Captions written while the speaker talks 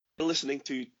listening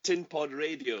to Tin Pod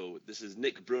Radio. This is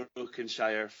Nick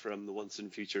Brokenshire from the Once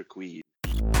and Future Queen.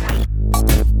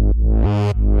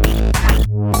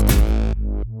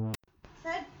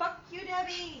 Said fuck you,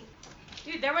 Debbie.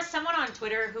 Dude, there was someone on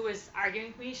Twitter who was arguing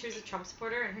with me. She was a Trump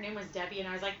supporter, and her name was Debbie, and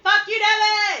I was like, fuck you,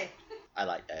 Debbie! I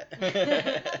like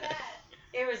that.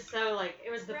 It was so, like, it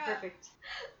was the Bruh. perfect.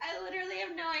 I literally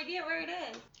have no idea where it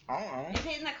is. I don't know. Is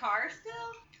it in the car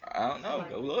still? I don't know.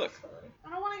 Go look. I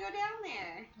don't want to go down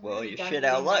there. Well, you Done shit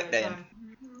out of luck another then. time.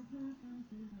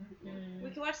 We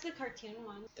could watch the cartoon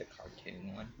one. The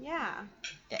cartoon one. Yeah.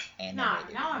 The Nah,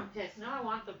 animated now one. I'm pissed. Now I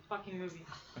want the fucking movie.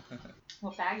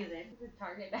 What bag is it? It's a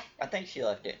Target bag. I think she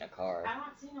left it in a car. I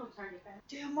don't see no Target bag.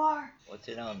 Do more. What's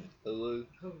it on? Hulu?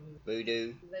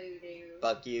 Voodoo? Voodoo.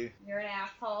 Fuck you? You're an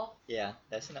asshole. Yeah,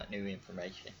 that's not new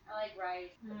information. I like rice.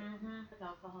 Mm-hmm. With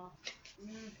alcohol.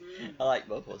 Mm-hmm. I like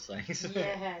both those things.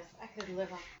 Yes, I could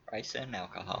live off. Rice and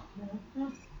alcohol.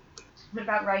 Mm-hmm. What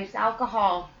about rice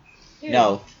alcohol? Dude,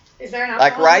 No. Is there an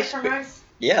Like alcohol rice from be- rice?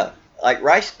 Yeah, like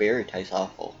rice beer tastes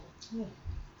awful.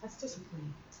 That's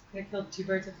disappointing. I killed two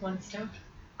birds with one stone.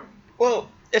 Well,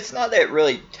 it's not that it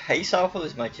really tastes awful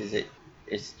as much as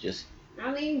it's just I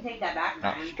don't think you can take that back,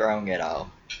 not man. strong at all.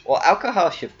 Well,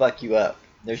 alcohol should fuck you up.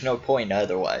 There's no point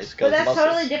otherwise. But 'cause that's most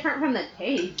totally different from the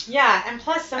taste. Yeah, and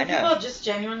plus some I know. people just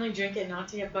genuinely drink it not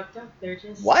to get fucked up. They're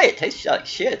just. Why? It tastes like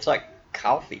shit. It's like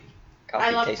coffee. Coffee I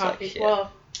love tastes coffee. like shit.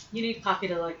 Well, you need coffee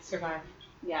to like survive.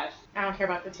 Yes. I don't care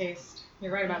about the taste.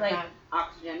 You're right about Like that.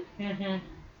 oxygen. Mm-hmm.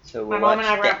 So my we'll mom watch and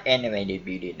I were the at- animated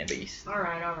Beauty and the Beast. All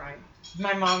right.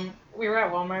 My mom, we were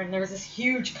at Walmart and there was this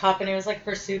huge cup and it was like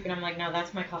for soup and I'm like, no,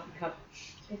 that's my coffee cup.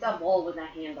 It's a bowl with a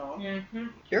handle. Mm-hmm. Did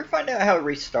you ever find out how to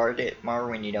restart it, Mar,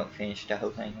 when you don't finish the whole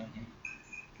thing on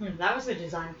here? That was a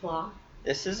design flaw.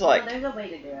 This is Well, like, there's a way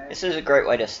to do it. this is a great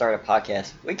way to start a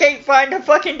podcast. We can't find the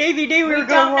fucking DVD we were We going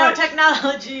don't to know watch.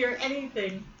 technology or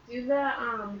anything. Do the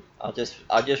I'll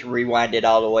just rewind it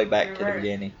all the way back You're to the right.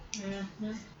 beginning.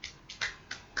 Mm-hmm.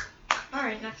 All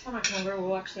right, next time I come over, we'll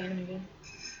watch the anime again.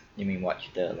 You mean watch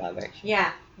the live action?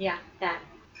 Yeah, that.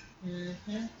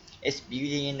 Mm-hmm. It's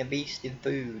Beauty and the Beast and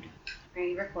food. Are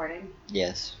you recording?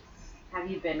 Yes. Have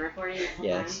you been recording this whole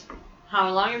Yes. time? How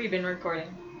long have you been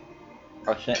recording?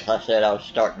 Or since I said I was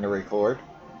starting to record.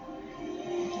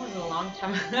 It was a long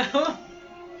time ago.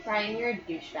 Brian, you're a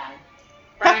douchebag.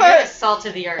 Brian, you're the salt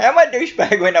of the earth. I'm a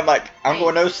douchebag when I'm like, I'm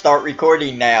going to start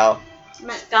recording now.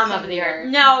 Scum of the earth.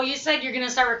 No, you said you're gonna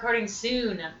start recording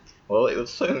soon. Well, it was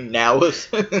soon. Now it was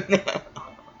soon.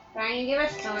 Brian, you give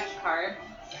us so much carbs.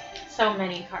 So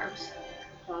many carbs.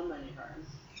 So many carbs.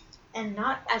 And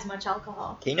not as much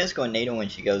alcohol. Tina's going to need them when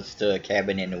she goes to a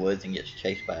cabin in the woods and gets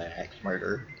chased by an axe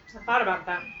murderer. I thought about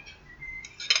that.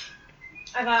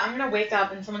 I thought I'm gonna wake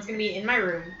up and someone's gonna be in my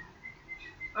room.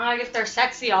 Like if they're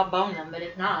sexy, I'll bone them, but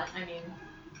if not, I mean,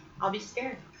 I'll be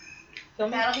scared. Feel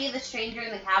me? That'll be the stranger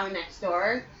in the cabin next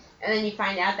door, and then you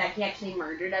find out that he actually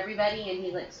murdered everybody and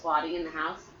he's like squatting in the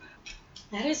house.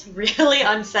 That is really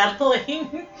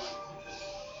unsettling.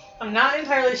 I'm not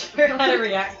entirely sure how to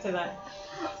react to that.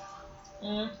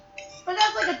 But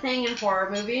that's like a thing in horror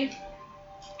movies.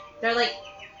 They're like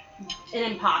an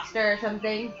imposter or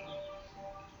something.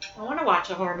 I want to watch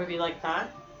a horror movie like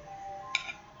that.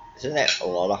 Isn't that a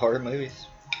lot of horror movies?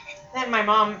 Then my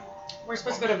mom, we're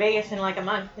supposed to go to Vegas in like a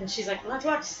month, and she's like, let's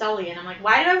watch Sully. And I'm like,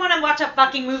 why do I want to watch a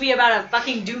fucking movie about a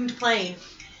fucking doomed plane?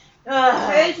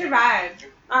 They survived.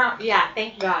 Yeah,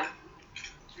 thank God.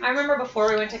 I remember before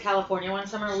we went to California one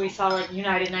summer, we saw like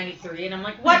United 93, and I'm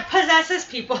like, what possesses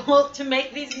people to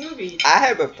make these movies? I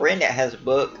have a friend that has a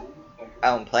book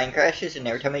on plane crashes, and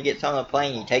every time he gets on a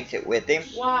plane, he takes it with him,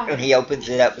 Why? and he opens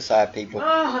it up beside people.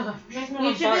 Makes me You wanna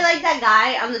should be barf. like that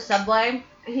guy on the subway.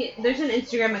 There's an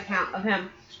Instagram account of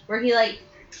him where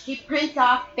he prints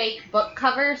off fake book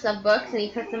covers of books and he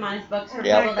puts them on his books for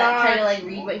Yeah. people that try to like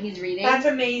read what he's reading. That's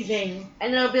amazing.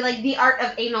 And it'll be like the art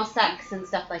of anal sex and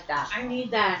stuff like that. I need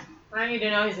that. I need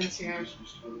to know his Instagram.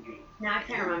 Now I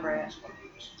can't remember it.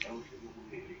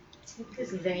 Look at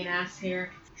this vain ass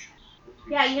here.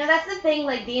 Yeah, you know that's the thing.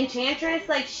 Like the Enchantress,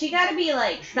 like she gotta be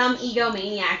like some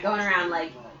egomaniac going around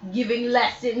like giving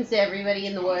lessons to everybody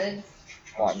in the woods.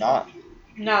 Why not?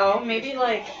 No,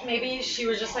 maybe she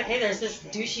was just like, hey, there's this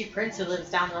douchey prince who lives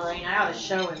down the lane. I ought to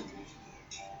show him.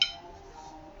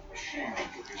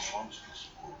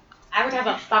 I would have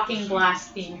a fucking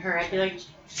blast being her. I'd be like,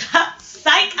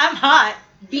 psych, I'm hot.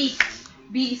 Beast.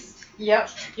 Yep.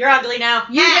 You're ugly now.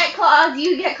 You get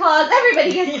claws,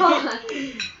 everybody gets claws.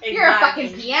 You're a fucking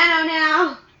Exactly. piano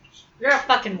now. You're a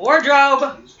fucking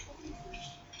wardrobe.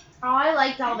 Oh, I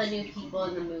liked all the new people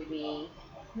in the movie.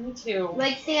 Me too.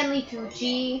 Like Stanley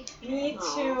Tucci. Me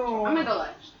Aw. too. I'm gonna go look.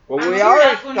 Well, I'm we sure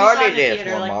already that's when we saw it in started the this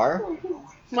theater, one, like- Mar.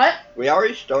 What? We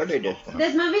already started this one.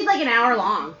 This movie's like an hour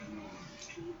long.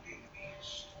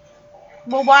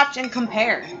 We'll watch and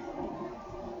compare.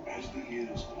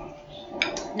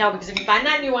 No, because if you find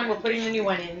that new one, we're putting the new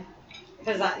one in.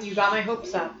 Because you got my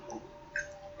hopes up.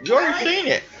 You already seen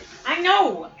it. I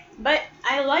know, but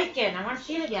I like it. I want to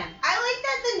see it again. I like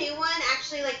that the new one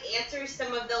actually like answers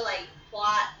some of the like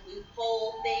plot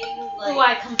loophole things, like Oh,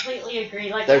 I completely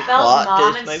agree. Like, There's it felt plot to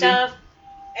mom this and movie? stuff.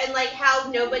 and like how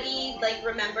nobody like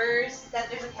remembers that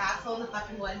there's a castle in the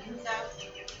fucking woods and stuff.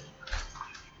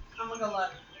 I'm gonna go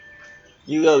look.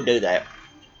 You go do that.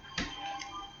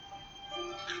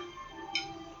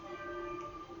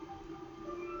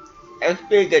 It would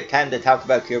be a good time to talk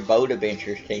about your boat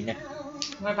adventures, Tina.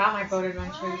 What about my boat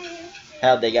adventures?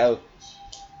 How'd they go?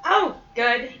 Oh,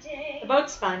 good. The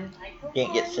boat's fun.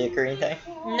 Didn't get sick or anything?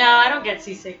 No, I don't get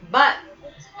seasick, but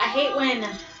I hate when,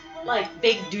 like,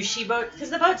 big douchey boats, because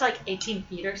the boat's like 18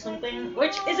 feet or something,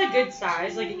 which is a good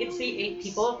size. Like, you can see 8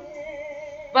 people.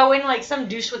 But when, like, some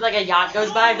douche with, like, a yacht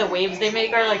goes by, the waves they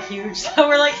make are, like, huge. So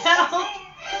we're like, help.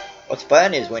 What's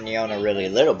fun is when you're on a really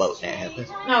little boat and that happens.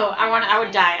 No, I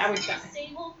would die. I would die.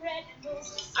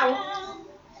 I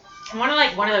want to,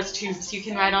 like, one of those tubes you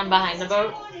can ride on behind the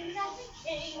boat.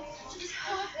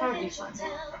 That would be fun.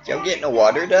 Did y'all get in the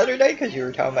water the other day? Because you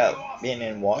were talking about being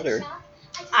in water.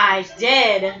 I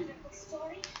did.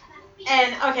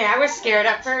 And, okay, I was scared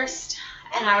at first.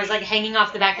 And I was, like, hanging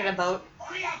off the back of the boat.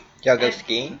 Did y'all go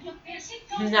skiing?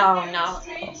 No.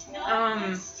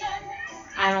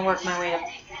 I don't work my way up.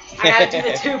 I gotta do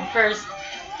the tube first.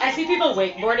 I see people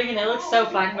wakeboarding and it looks so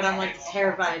fun, but I'm like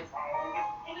terrified.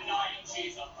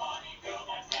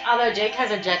 Although Jake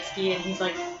has a jet ski and he's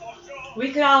like,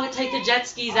 we could all take the jet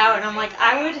skis out, and I'm like,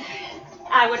 I would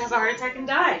have a heart attack and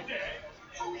die.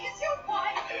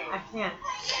 I can't.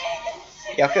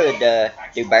 Y'all could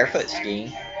do barefoot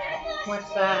skiing.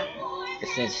 What's that?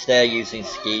 Just instead of using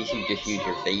skis, you just use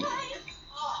your feet.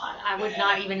 I would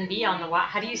not even be on the water.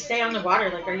 How do you stay on the water?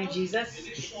 Like, are you Jesus?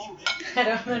 I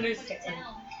don't understand.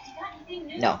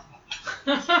 No.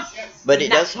 But it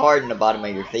does harden the bottom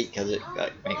of your feet because it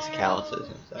makes calluses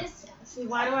and stuff. See,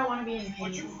 why do I want to be in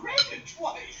pain?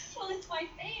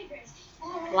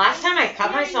 Last time I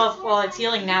cut myself, well, it's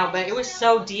healing now, but it was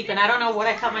so deep, and I don't know what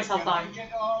I cut myself on.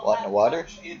 What, in the water?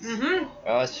 Mm-hmm.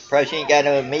 Well, I'm surprised you ain't got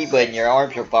no amoeba and your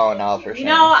arms are falling off or something. You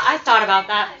know, I thought about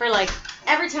that for, like,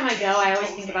 every time I go, I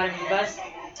always think about amoebas.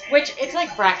 Which, it's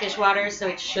like brackish water, so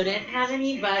it shouldn't have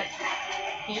any, but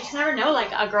you just never know.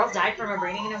 Like, a girl died from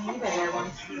bringing an amoeba there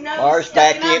once. Mars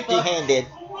back empty-handed.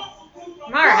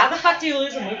 Mara, how the fuck do you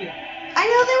lose a movie? I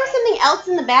know there was something else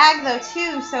in the bag though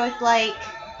too, so it's like.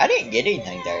 I didn't get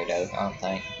anything there though, I don't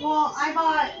think. Well, I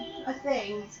bought a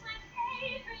thing.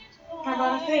 How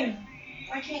about a thing?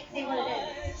 I can't see what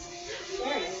it is.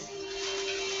 There it is.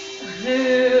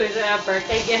 Ooh, is it a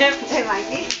birthday gift? It might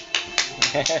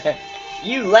be.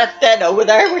 You left that over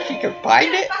there where she could find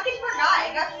I it? fucking forgot.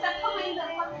 I got stuck behind the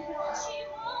fucking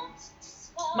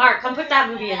door. Mark, come put that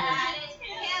movie in there.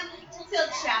 Till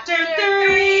chapter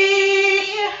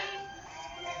 3.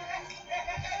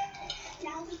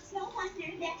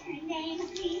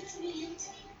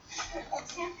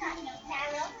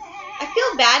 I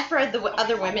feel bad for the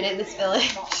other women in this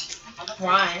village.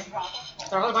 Why?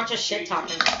 They're all a bunch of shit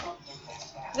talking.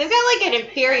 They've got like an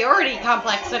inferiority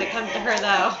complex when it comes to her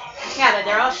though. Yeah, but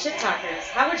they're all shit talkers.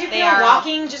 How would you They feel are.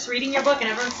 walking, just reading your book, and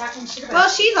everyone's talking shit about Well,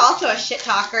 it? she's also a shit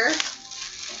talker.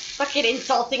 Fucking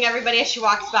insulting everybody as she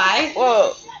walks by.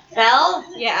 Well, Belle?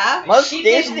 Yeah. most She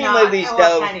did Disney not. movies Oh,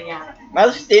 though, well, kinda, yeah.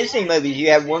 most Disney movies you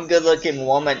have one good looking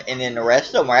woman and then the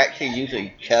rest of them are actually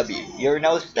usually chubby. You ever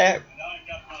noticed that?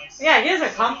 Yeah, he has a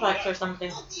complex or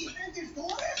something.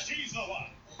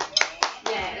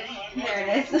 Yeah. There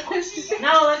it is.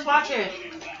 No, let's watch it.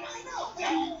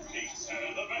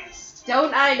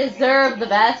 Don't I deserve the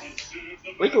best?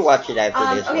 We could watch it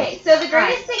after this Okay, so the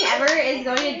greatest thing ever is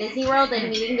going to Disney World and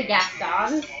meeting the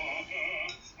Gastons.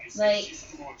 Like,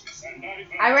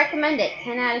 I recommend it.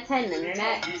 10 out of 10, the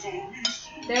internet.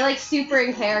 They're like super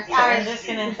in character. I was just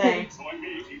gonna say.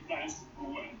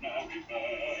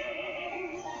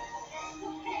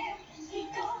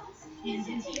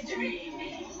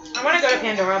 I want to go to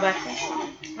Pandora, but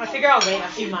I figure I'll wait a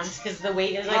few months because the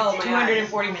wait is like Oh my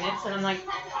 240 minutes, and I'm like,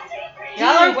 y'all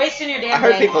are wasting your damn I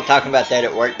heard day. people talking about that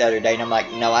at work the other day and I'm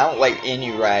like, no, I don't wait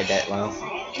any ride that long.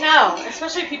 No,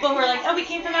 especially people who are like, oh, we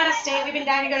came from out of state, we've been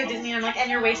dying to go to Disney, and I'm like, and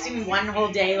you're wasting one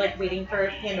whole day like waiting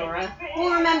for Pandora.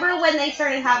 Well, remember when they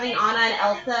started having Anna and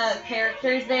Elsa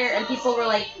characters there, and people were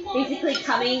like basically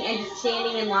coming and just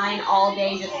standing in line all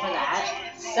day just for that?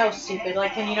 So stupid.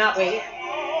 Like, can you not wait?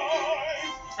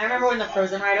 I remember when the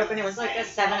Frozen ride opened, it was like a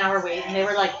 7-hour wait, and they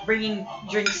were like bringing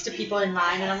drinks to people in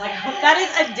line, and I'm like, that is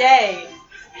a day.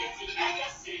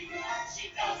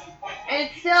 And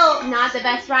it's still not the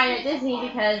best ride at Disney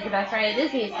because the best ride at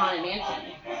Disney is Haunted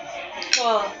Mansion.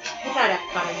 Well, it's at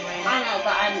Epcot anyway. I know,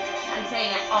 but I'm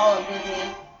saying at all of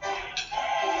Disney.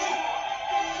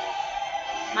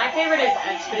 My favorite is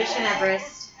Expedition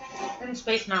Everest and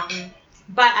Space Mountain,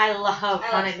 but I love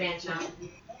Haunted Mansion.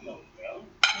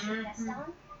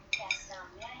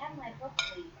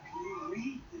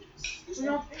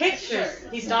 No pictures.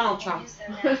 He's Donald Trump.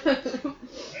 Well,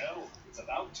 it's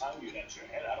about time you got your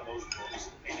head out of those books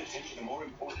and paid attention to more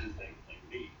important things like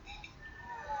me.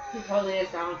 He totally is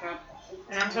Donald Trump.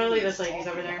 And I'm totally this lady's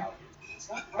over there.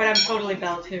 But I'm totally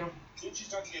Belle too.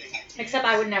 Except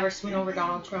I would never swoon over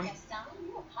Donald Trump.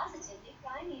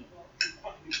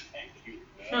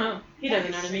 He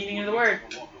doesn't know the meaning of the word.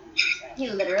 He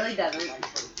literally doesn't.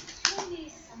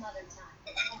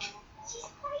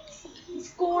 He's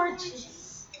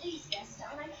gorgeous.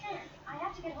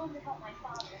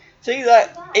 See, like,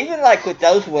 even like with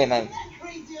those women,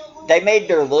 they made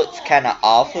their looks kind of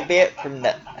off a bit from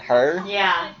her.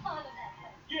 Yeah.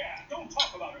 Don't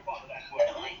talk about her father that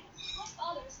way.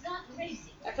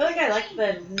 I feel like I like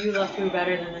the new LeFou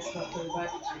better than this LeFou, but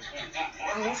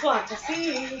I guess we'll have to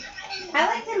see. I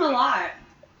liked him a lot.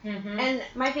 Mm-hmm. And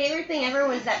my favorite thing ever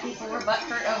was that people were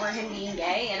butthurt over him being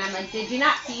gay, and I'm like, did you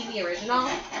not see the original?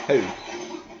 Who?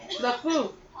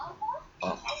 LeFou.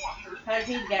 Oh. Because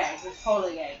he's gay. He's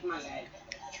totally gay. Come on, guys.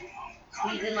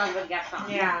 He's in love with Gaston.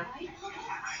 Yeah.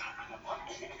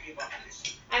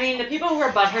 I mean, the people who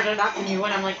are butthurt about the new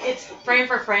one, I'm like, it's frame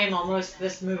for frame almost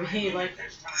this movie. Like,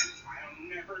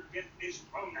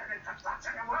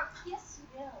 Yes, you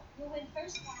will. You'll win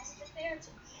first prize at the fair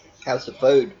tomorrow. How's the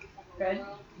food? Good.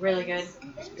 really good.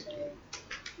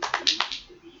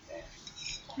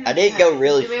 I did go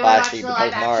really Do we want to spicy watch the because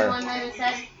live action Mara. one by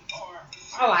instead?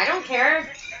 Oh, I don't care.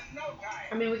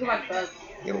 I mean, we can watch both.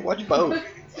 Yeah, watch both.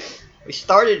 We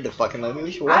started the fucking movie.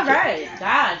 We should watch it. Alright,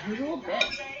 God, who's a little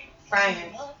bitch? Brian.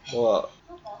 What?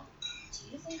 Do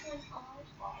you think I'm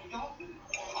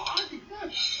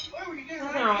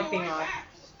Nothing wrong with being odd.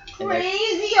 And there's,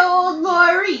 Crazy old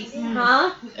Maurice,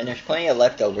 huh? and there's plenty of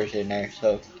leftovers in there,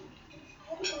 so.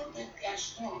 He's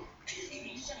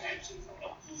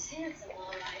handsome,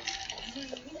 all right.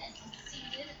 Rude and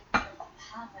conceited.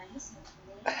 Papa, he's no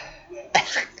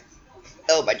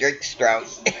Oh, my drink's strong.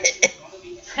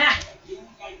 Ha!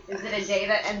 Is it a day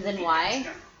that ends in Y?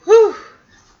 Whew.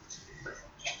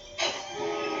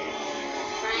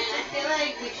 Brian, I feel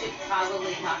like we should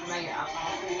probably talk about your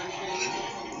alcohol consumption.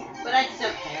 But I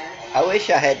still care. I wish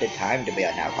I had the time to be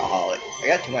an alcoholic. I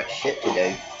got too much shit to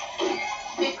do.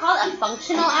 It's called a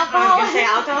functional I was alcohol. gonna say,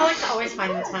 alcoholics always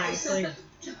find the time. So, like,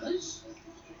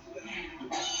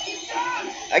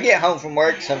 I get home from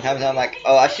work, sometimes I'm like,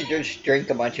 oh, I should just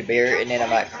drink a bunch of beer, and then I'm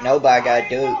like, no, but I gotta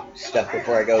do stuff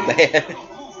before I go to bed. Goodbye,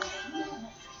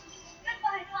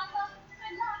 Papa.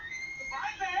 Good luck.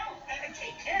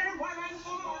 Take care while I'm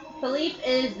gone. Philippe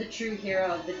is the true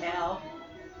hero of the tale.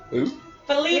 Who?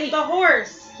 Philippe the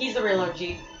horse. He's the real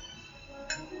OG.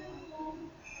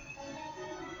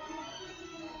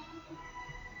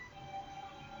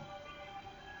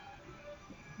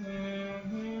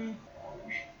 Mm-hmm.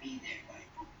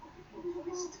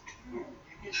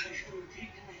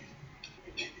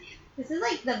 This is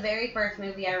like the very first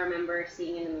movie I remember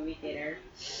seeing in the movie theater.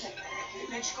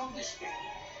 I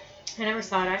never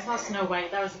saw it. I saw Snow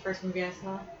White. That was the first movie I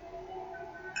saw.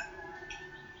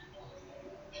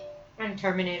 And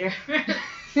Terminator.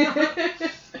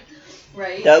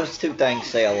 Right? Those two things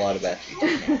say a lot about you.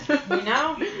 You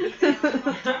know?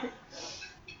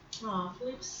 Aw,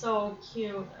 Philippe's so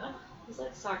cute. Ugh, he's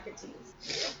like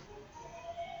Socrates.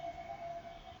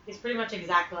 He's pretty much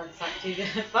exactly like Socrates.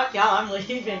 Fuck y'all, I'm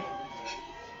leaving.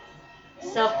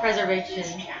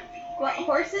 Self-preservation. Well,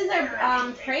 horses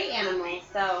are prey animals,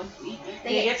 so they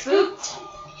They get get spooked.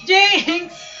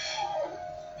 Jinx!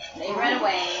 They run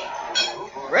away.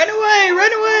 Run away!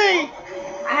 Run away!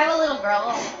 I have a little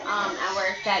girl at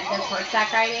work that does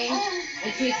horseback riding,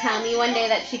 and she was telling me one day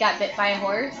that she got bit by a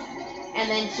horse, and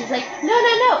then she's like,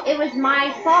 no, it was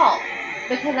my fault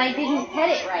because I didn't pet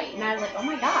it right, and I was like, oh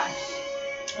my gosh,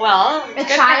 Well, a it's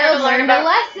good child to learn learned a about,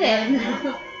 lesson.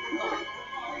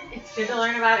 It's good to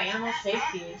learn about animal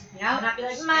safety. Yeah. Not be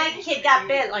like, my kid got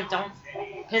bit. Like, don't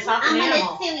piss off I'm an gonna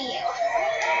animal. sue you.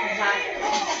 Exactly.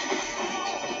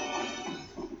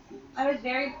 I was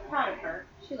very proud of her.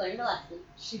 She learned a lesson.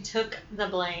 She took the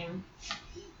blame.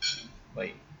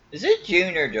 Wait, is it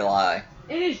June or July?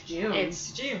 It is June.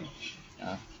 It's June.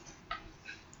 It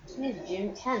is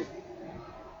June 10th.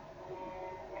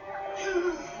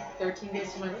 13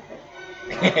 days to my birthday.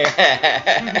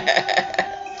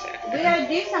 We gotta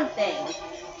do something.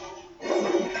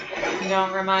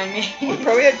 Don't remind me. We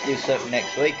probably have to do something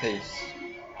next week because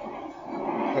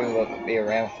probably won't be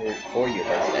around for your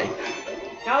birthday.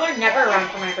 Y'all are never around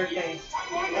for my birthday.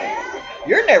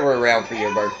 You're never around for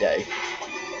your birthday.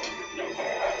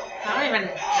 I don't even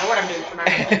know what I'm doing for my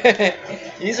birthday.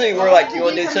 Usually we're like, you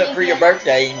want to do something for your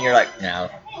birthday? And you're like, no.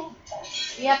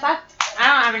 Yep, I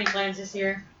don't have any plans this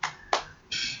year.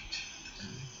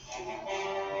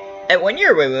 At 1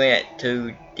 year we went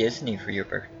to Disney for your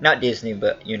birthday. Not Disney,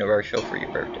 but Universal for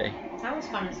your birthday. That was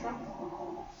fun as fuck.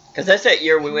 Because that's that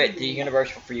year we went to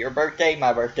Universal for your birthday,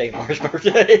 my birthday, Mars'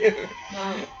 birthday.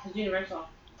 No, it's Universal.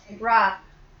 bruh.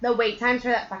 The wait times for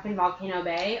that fucking Volcano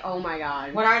Bay. Oh my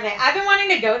god. What are they? I've been wanting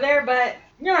to go there, but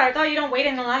you know what? I thought you don't wait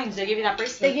in the lines. They give you that They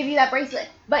bracelet. give you that bracelet,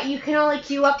 but you can only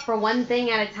queue up for one thing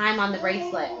at a time on the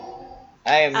bracelet.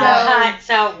 I am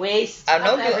So waste. I'm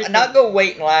of not everything. not gonna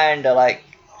wait in line to like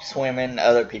swim in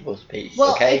other people's pee.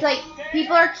 Well, Okay. it's like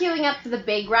people are queuing up for the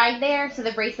big ride there, so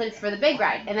the bracelet is for the big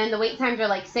ride, and then the wait times are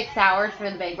like 6 hours for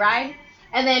the big ride,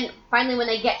 and then finally when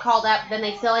they get called up, then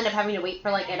they still end up having to wait for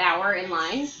like an hour in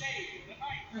line.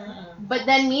 But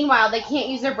then meanwhile, they can't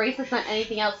use their bracelets on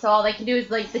anything else, so all they can do is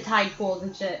like the tide pools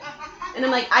and shit. And I'm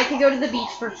like, I could go to the beach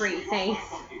for free, thanks.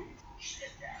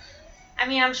 I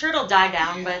mean, I'm sure it'll die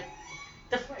down, but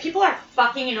people are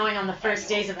fucking annoying on the first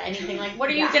days of anything. Like, what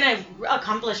are you gonna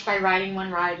accomplish by riding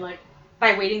one ride? Like,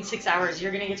 by waiting 6 hours,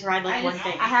 you're gonna get to ride like one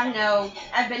thing.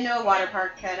 I've been to a water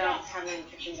park, I don't have any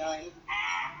interest in going.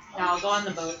 No, I'll go on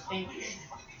the boat. Thank you.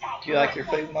 Do you like your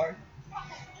food, Mark?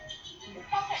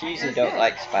 She usually don't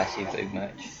like spicy food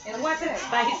much. It wasn't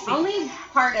spicy. Only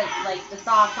part of like the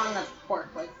sauce on the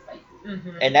pork was spicy.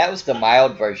 Mm-hmm. And that was the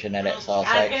mild version of that sauce,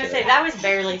 I was actually. gonna say that was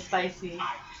barely spicy.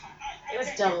 It was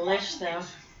delish though.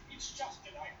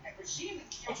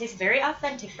 It tastes very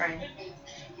authentic, Brian.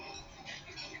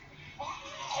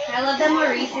 I love that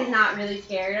Maurice is not really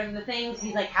scared of the things.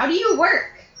 He's like, how do you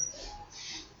work?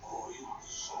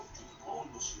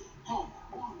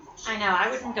 I know. I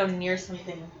wouldn't go near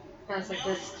something that was like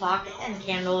this clock and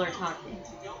candle are talking.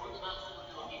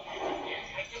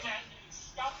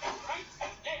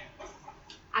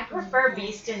 I prefer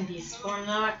Beast in beast form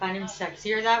though. I find him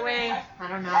sexier that way. I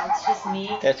don't know. It's just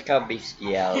me. That's called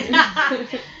bestiality.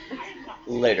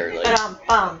 Literally.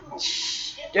 Bum.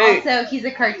 Dude, Also, he's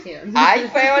a cartoon. I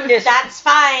found this. That's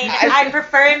fine. I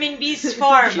prefer him in beast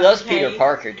form. She loves okay? Peter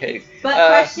Parker, too.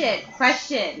 But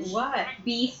question. What?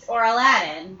 Beast or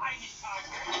Aladdin?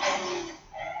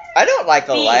 I don't like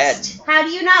Aladdin. Beast. How do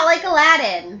you not like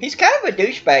Aladdin? He's kind of a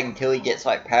douchebag until he gets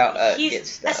like He's gets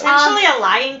stuff. essentially a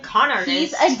lying con artist.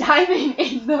 He's a diamond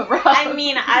in the rough. I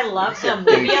mean, I love the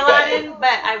movie douchebag. Aladdin, but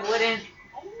I wouldn't.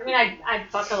 I mean, I'd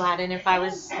fuck Aladdin if I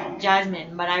was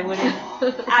Jasmine, but I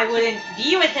wouldn't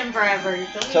be with him forever.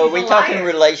 So are we talking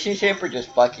relationship or just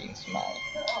fucking smile?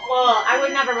 Well, I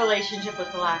wouldn't have a relationship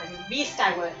with Aladdin. Beast,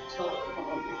 I would. Totally.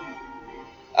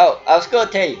 Oh, I was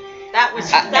gonna tell you.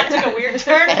 That took a weird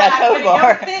turn, And but I I'm told gonna go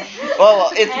Mar. with it. Well,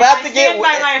 it's And about I to get stand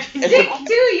by my it's,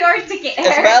 Do your ticket.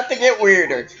 it's about to get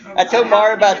weirder. I told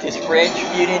Mar about this French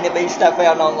Beauty and the Beast I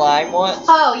found online once.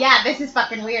 Oh yeah, this is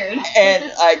fucking weird.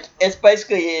 And like it's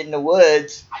basically in the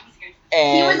woods,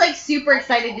 and He was like super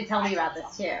excited to tell me about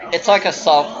this too. it's like a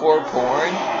softcore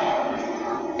porn,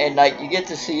 and like you get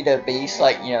to see the Beast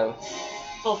like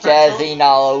Full frontal. jazzing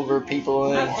all over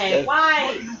people and Okay, stuff,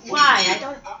 why?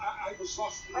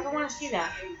 I don't want to see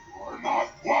that.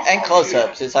 and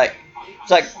close-ups. It's like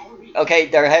okay,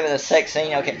 they're having a sex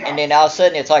scene, okay, and then all of a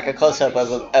sudden it's like a close-up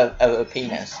of a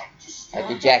penis, like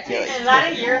ejaculation. Is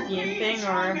that a European thing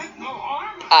or?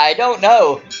 I don't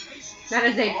know. That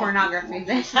is a pornography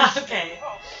thing. Okay.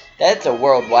 That's a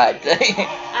worldwide thing.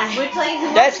 Which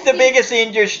like That's the biggest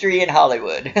industry in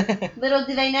Hollywood. Little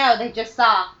do they know, they just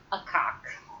saw a cock.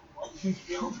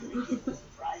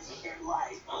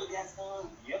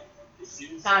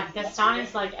 God, Gaston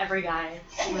is like every guy,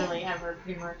 really, ever,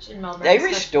 pretty much, in Melbourne. They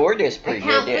restored this pretty good,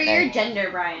 Account for didn't your they? gender,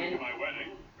 Brian. My wedding.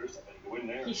 First, I better go in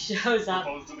there. He shows up.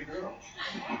 Propose to the girl.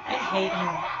 I hate him.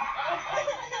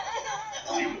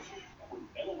 Beautiful. When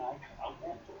Belle and I come out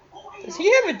that door. Does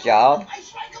he have a job?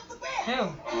 Who? He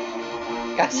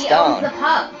owns the Gaston.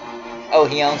 pub. Oh,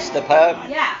 he owns the pub?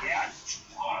 Yeah.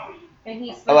 And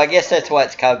he's Oh, I guess that's why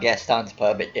it's called Gaston's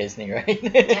Pub at Disney, right?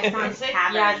 Gaston's Is it?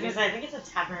 Tavern. Yeah, I was gonna say, I think it's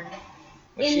a tavern.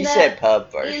 Well, In she the- said pub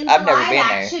first. In I've the never live been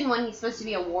there. action one, he's supposed to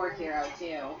be a war hero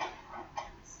too.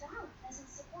 Stop, pleasant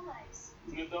surprise.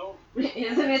 Isn't it though?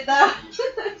 Isn't it though?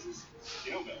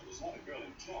 You know, Belle, there's not a girl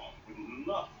in town who would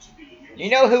love to be in your You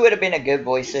know who would have been a good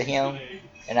voice of him?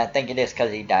 and I think it is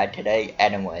because he died today,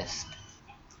 Adam West.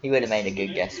 He would have made a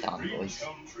good Gaston voice.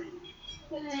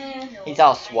 He's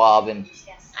all suave and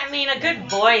I mean, a good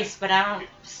voice, but I don't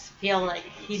feel like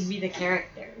he'd be the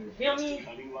character. You feel me?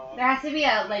 There has to be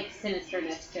a like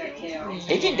sinisterness to it too.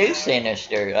 he can do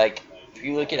sinister. Like if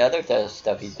you look at other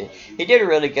stuff he did, he did a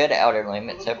really good Outer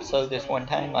Limits episode this one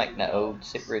time, like in the old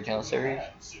original series.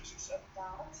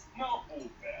 No,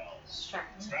 Belle.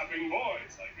 Strapping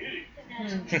boys like me.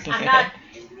 I'm not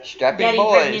Strapping getting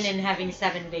boys. pregnant and having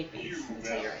 7 babies. I'll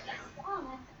tell you right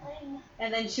now.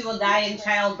 And then she will die in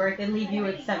childbirth and leave you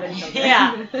with 7 children.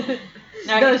 Yeah.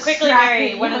 No, Those quickly marry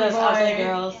strapping one of those young ugly boys.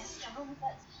 girls.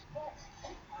 But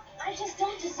I just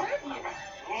don't deserve you.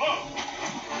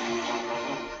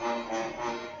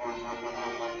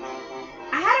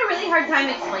 I had a really hard time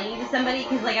explaining to somebody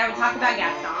because like I would talk about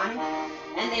Gaston,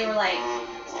 and they were like,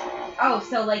 "Oh,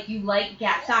 so like you like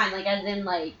Gaston, like as in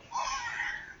like."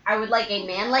 I would like a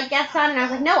man like Gaston, and I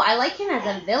was like, no, I like him as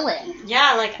a villain.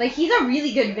 Yeah, like Like, he's a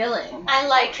really good villain. I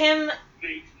like him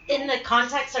in the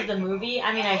context of the movie.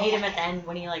 I mean, I hate him at the end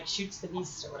when he like shoots the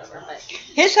beast or whatever. But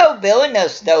His whole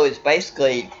villainous though is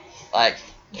basically like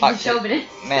He's a toxic chauvinist.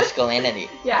 masculinity.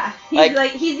 Yeah.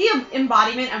 Like- He's the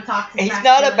embodiment of toxic He's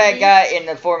not a bad masculinity. guy in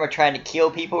the form of trying to kill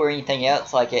people or anything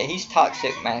else like it. He's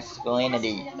toxic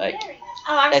masculinity. Like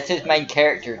that's his main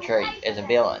character trait as a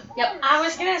villain. I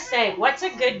was gonna say, what's a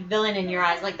good villain in your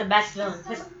eyes? Like the best villain?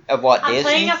 Because Of what I'm Disney?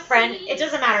 playing a friend. It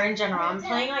doesn't matter in general. I'm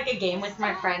playing like a game with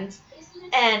my friends,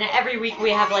 and every week we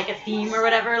have like a theme or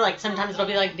whatever. Like sometimes it'll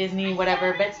be like Disney,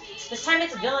 whatever. But this time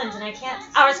it's villains, and I can't.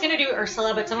 I was gonna do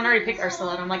Ursula, but someone already picked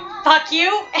Ursula, and I'm like, fuck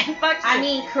you and fuck you. I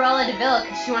mean, Cruella de Vil,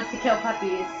 because she wants to kill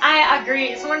puppies. I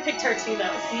agree. Someone picked her too,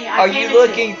 though. See, I Are came you into-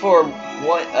 looking for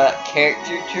what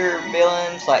caricature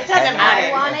villains like? It doesn't matter.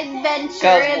 I want adventure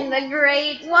Because- in the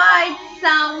great wide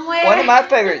somewhere. One of my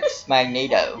favorites is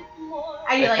Magneto.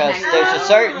 I do like Because Magneto. there's a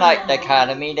certain like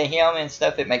dichotomy to him and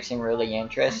stuff. It makes him really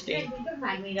interesting.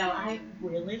 Magneto. I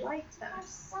really liked that.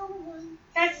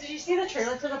 Guys, did you see the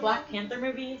trailer for the Black Panther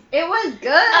movie? It was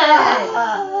good.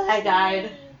 I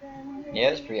died. Yeah,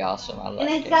 it's pretty awesome. I And like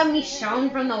it's it. got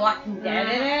Michonne from The Walking Dead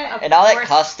in it. Of And all that course.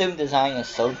 costume design is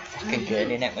so fucking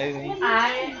good in that movie.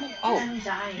 I Oh. am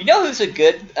dying. You know who's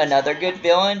another good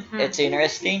villain? It's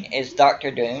interesting is Doctor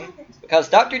Doom, because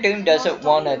Doctor Doom doesn't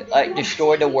want to like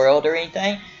destroy the world or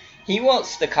anything. He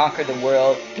wants to conquer the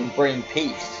world to bring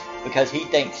peace because he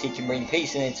thinks he can bring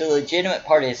peace, and it's a legitimate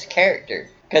part of his character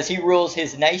because he rules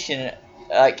his nation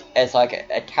like as like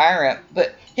a tyrant,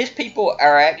 but his people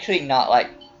are actually not like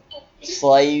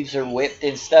slaves or whipped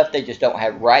and stuff. They just don't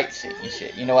have rights and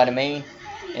shit. You know what I mean?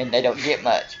 And they don't get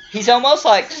much. He's almost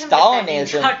like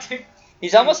Stalinism.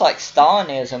 He's almost like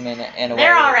Stalinism in a way.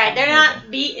 They're alright. They're not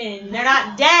beaten. They're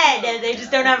not dead. They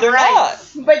just don't have They're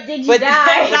rights. But did you But,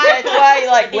 die? but that's why,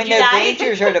 like, Did when you the die?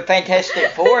 Avengers or the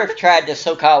Fantastic Four have tried to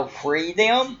so-called free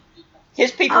them,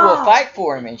 his people will Oh. fight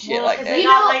for him and shit Well, like 'cause that. they You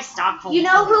got know- my Stockholm. You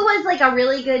know who was like a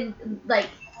really good like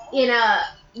in a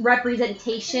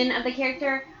representation of the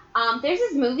character? There's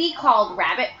this movie called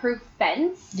Rabbit Proof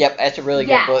Fence. Yep, that's a really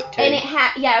Yeah, good book too. And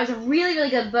it was a really really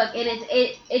good book, and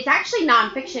it's actually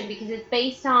nonfiction because it's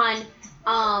based on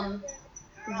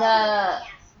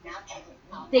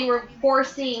they were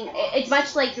forcing. It's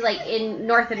much like in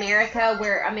North America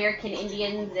where American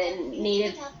Indians and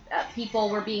Native people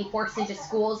were being forced into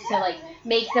schools to like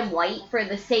make them white for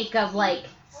the sake of like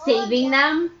saving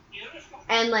them,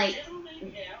 and like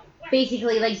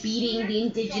basically like beating the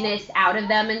indigenous out of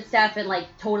them and stuff, and like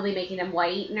totally making them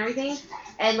white and everything.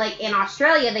 And like in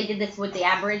Australia they did this with the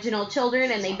Aboriginal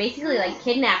children, and they basically like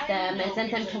kidnapped them and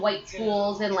sent them to white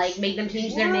schools and like made them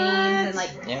change their names and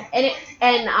like Yeah.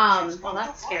 Well,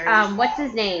 that's scary. what's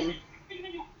his name?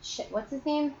 Shit, what's his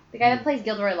name? The guy that plays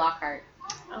Gilderoy Lockhart.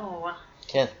 Oh.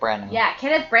 Kenneth Branagh. Yeah,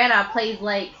 Kenneth Branagh plays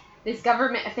like this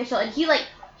government official, and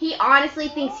he honestly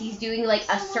thinks he's doing like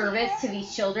a service to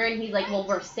these children. He's like, well,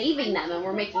 we're saving them and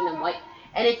we're making them white.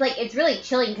 And it's like, it's really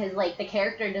chilling because like the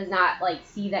character does not like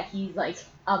see that he's like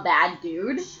a bad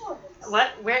dude. What?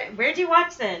 Where'd you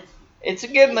watch this? It's a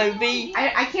good movie.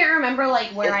 I can't remember like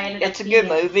where I ended up It's a seeing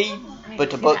good it. movie,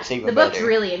 but the book's even The book's better.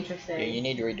 really interesting. Yeah, you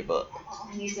need to read the book.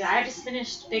 I need to. I just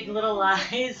finished Big Little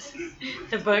Lies,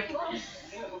 the book.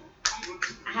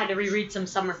 I had to reread some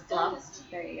summer fluff.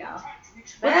 There you go.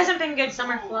 There hasn't been good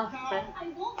summer fluff, but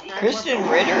Kristen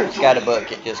Ritter's got a book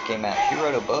that just came out. She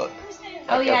wrote a book.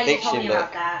 Oh Like yeah, a you told fiction me book.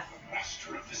 about that.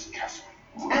 Master of this castle.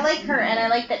 I like her, and I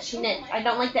like that she knits. I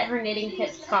don't like that her knitting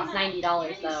kits cost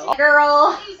 $90 though.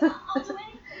 Girl. Nothing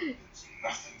you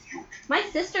can My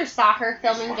sister saw her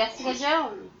filming Jessica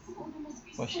Jones.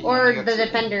 Was she in Or New York the City?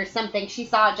 Defenders, something. She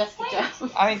saw Jessica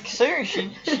Jones. I mean, considering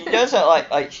she doesn't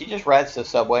like she just rides the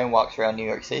subway and walks around New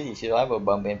York City. She'll have a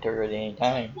bump into her at any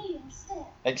time.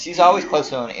 Like she's always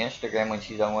posted on Instagram when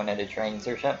she's on one of the trains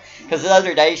or something. Because the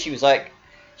other day she was like,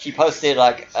 she posted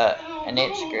like an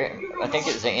Instagram, I think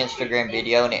it was an Instagram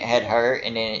video, and it had her,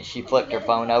 and then she flipped her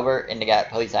phone over, and the guy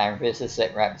that plays Iron Fist is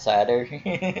sitting right beside her.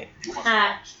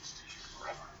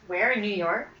 Where in New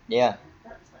York? Yeah.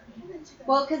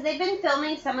 Well, because they've been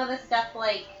filming some of the stuff,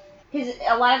 like, because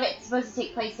a lot of it's supposed to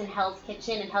take place in Hell's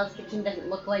Kitchen, and Hell's Kitchen doesn't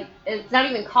look like, it's not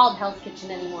even called Hell's Kitchen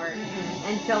anymore.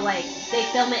 And so, like, they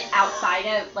film it outside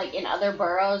of, like, in other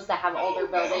boroughs that have older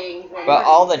buildings. And But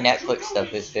all the Netflix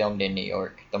stuff is filmed in New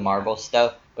York, the Marvel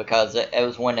stuff, because it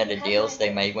was one of the deals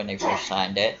they made when they first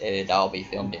signed it. It'd all be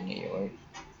filmed in New York.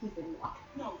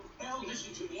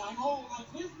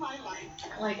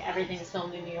 Like, everything is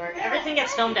filmed in New York. Everything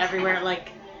gets filmed everywhere. Like,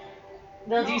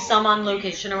 they'll do some on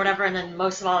location or whatever, and then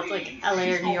most of all, it's like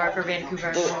LA or New York or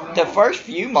Vancouver. The first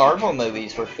few Marvel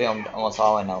movies were filmed almost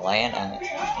all in Atlanta,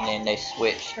 and then they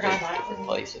switched to different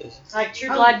places. Like, True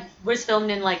Blood was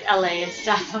filmed in, like, LA and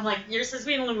stuff. I'm like, you're supposed to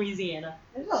be in Louisiana.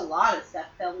 There's a lot of stuff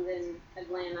filmed in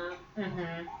Atlanta.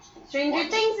 Mm-hmm. Stranger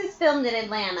Things is filmed in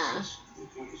Atlanta.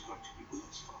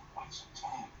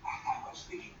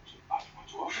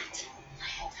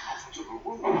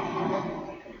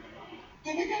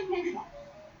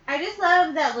 I just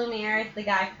love that Lumiere is the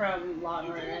guy from Law and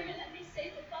Order.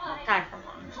 Guy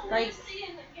from Like,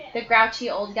 the grouchy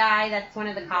old guy that's one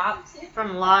of the cops.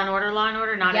 From Law and Order,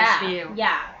 not SVU.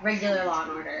 Yeah, regular Law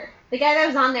and Order. The guy that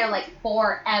was on there, like,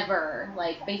 forever.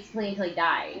 Like, basically until he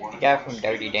died. The guy from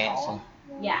Dirty Dancing.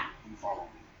 Yeah.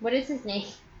 What is his name?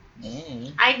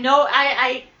 Mm. I know,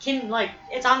 I can, like,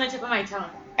 it's on the tip of my tongue.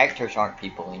 Actors aren't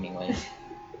people anyway.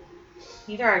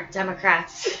 Neither are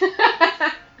Democrats.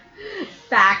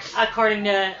 Fact. According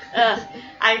to,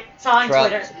 I saw on Trump.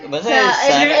 Twitter. Was it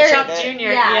his son? Trump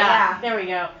Jr. Yeah. There we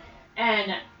go.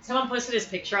 And someone posted his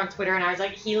picture on Twitter, and I was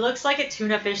like, he looks like a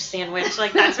tuna fish sandwich.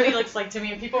 Like, that's what he looks like to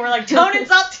me. And people were like, don't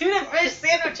insult tuna fish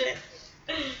sandwiches.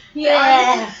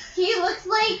 Yeah. He looks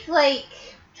like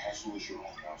Castle is your own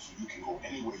now, so you can go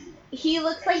anywhere you want. he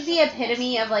looks like the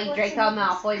epitome of, like, Draco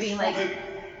Malfoy being like,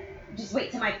 just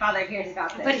wait till my father hears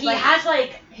about this. But he like, has,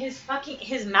 like,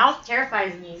 his mouth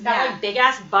terrifies me. He's got, Yeah. like,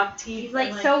 big-ass buck teeth. he's,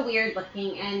 like, and, so weird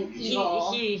looking and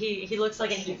evil. He looks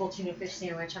like an evil tuna fish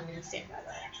sandwich. I'm gonna stand by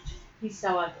that. He's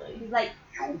so ugly. He's like,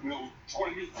 You will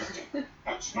join me.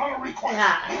 That's not a request.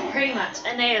 Yeah, pretty much.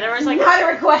 And there was, like, not a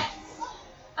request.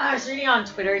 I was reading on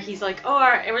Twitter, he's like,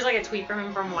 it was like a tweet from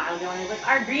him from a while ago, and he's like,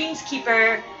 our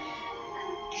greenskeeper,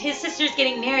 his sister's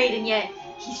getting married, and yet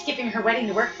he's skipping her wedding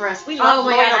to work for us. We love Oh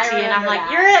my God, I loyalty. And I'm remember like,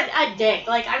 that. you're a dick.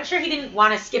 Like, I'm sure he didn't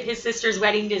want to skip his sister's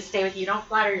wedding to stay with you. Don't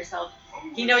flatter yourself.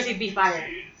 He knows he'd be fired.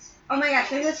 Oh my gosh,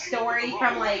 there's a story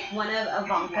from, like, one of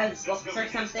Ivanka's books or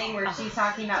something where she's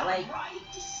talking about, like,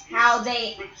 how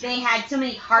they had so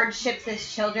many hardships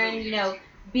as children, you know,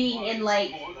 being in,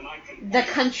 like, the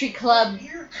country club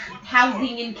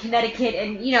housing in Connecticut,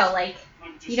 and, you know, like,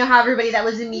 you know how everybody that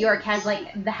lives in New York has,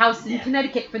 like, the house in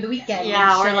Connecticut for the weekend.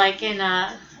 Yeah, and or shit. like in,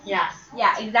 yeah.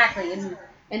 Yeah, exactly,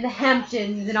 in the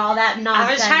Hamptons and all that nonsense.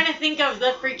 I was trying to think of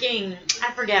the freaking,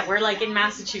 I forget, we're like in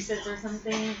Massachusetts or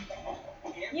something.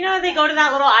 You know, they go to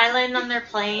that little island on their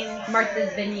plane.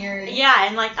 Martha's Vineyard. Yeah,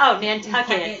 and like,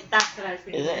 Nantucket. That's what I was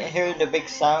thinking. Isn't here the big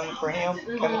song for him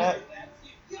coming up?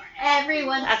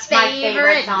 Everyone's That's my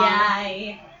favorite song.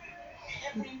 guy.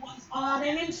 On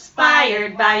and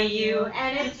inspired by you,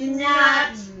 and it's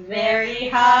not very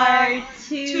hard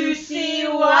to see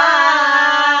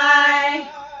why.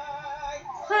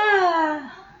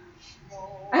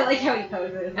 I like how he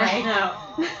poses. I Like, know.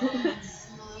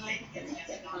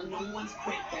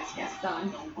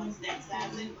 Gaston.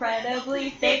 Incredibly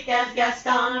thick as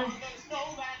Gaston.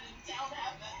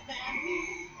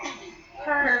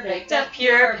 Perfect, A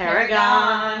pure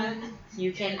paragon.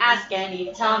 You can ask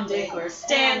any Tom, Dick, or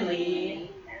Stanley.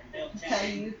 Tell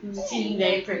you whose Team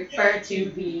they prefer to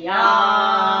be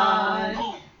on.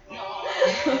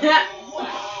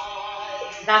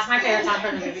 That's my favorite song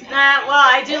from the movie. Well,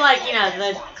 I do like,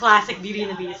 the classic Beauty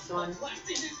and the Beast one.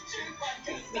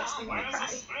 Makes me want to cry.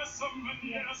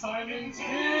 I'm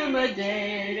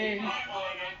intimidating.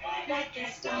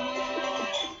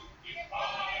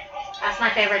 That's my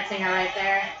favorite singer right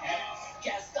there.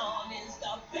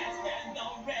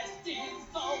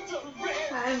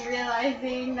 I'm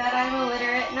realizing that I'm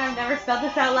illiterate and I've never spelled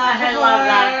this out loud before. I love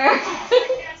that.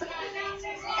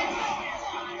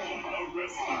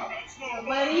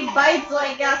 Nobody bites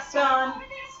like Gaston.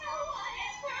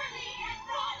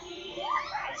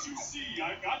 As you see,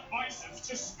 I've I've got biceps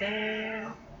to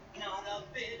spare. Not a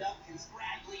bit up and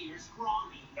scraggly or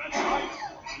scrawny. That's right.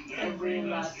 And every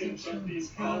last inch of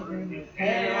me's covered with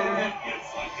hair.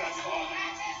 It's like a song.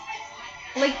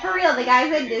 Like, for real, the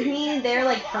guys at Disney, they're,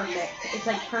 like, perfect. It's,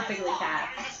 like, perfectly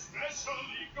cast. Especially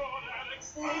good at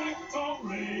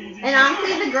expectorating. And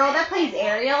honestly, the girl that plays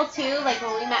Ariel, too, like,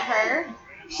 when we met her,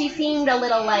 she seemed a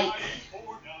little, like, 4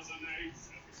 dozen eggs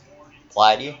this morning.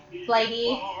 Flighty?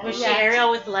 flighty. Was she Yeah. Ariel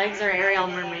with legs or Ariel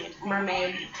mermaid?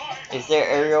 Mermaid. Is there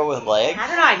Ariel with legs? I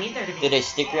don't know. I need there to be. Did they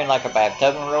stick her in like a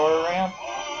bathtub and roll her around?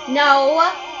 No,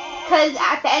 because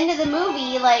at the end of the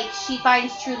movie, like, she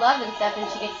finds true love and stuff, and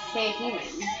she gets to stay a human.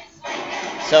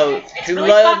 So true really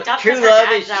love, fucked up true 'cause her love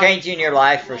dad's is out. changing your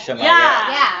life for somebody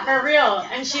Yeah, Yeah. for real.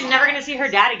 And she's never gonna see her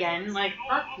dad again. Like,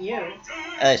 fuck you. else.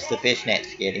 That's the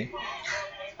fishnets getting.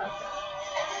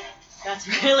 That's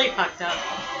really fucked up.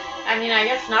 I mean, I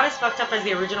guess not as fucked up as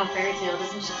the original fairy tale.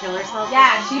 Doesn't she kill herself?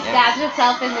 Yeah, she stabs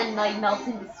herself and then, like, melts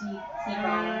into sea foam.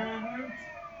 Mhm.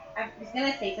 I was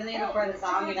gonna say something before the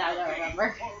song, and I don't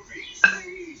remember.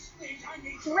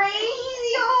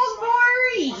 Crazy old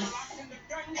Maurice!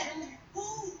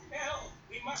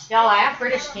 Yo, I have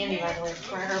British candy, by the way,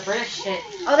 or British shit.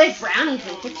 Oh, there's brownies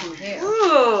in the kitchen, too.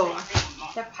 Ooh,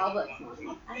 They're Publix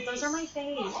ones. those are my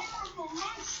fave.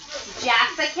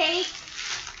 Jaffa cake?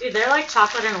 Dude, they're like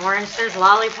chocolate and orange. There's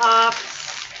lollipops,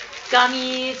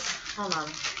 gummies. Hold on.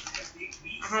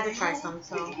 I had to try some,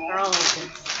 so they're all like this.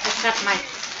 Except my.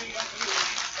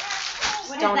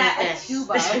 What Don't is that, eat a this.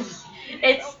 tuba?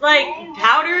 It's like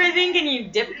powder, I think, and you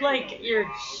dip like your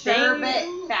thing. Sherbet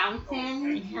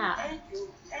fountain? Yeah.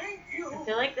 I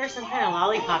feel like there's some kind of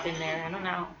lollipop in there. I don't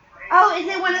know. Oh, is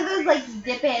it one of those, like,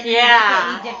 dip it and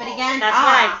Yeah. you dip it again? That's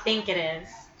what I think it is.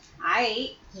 I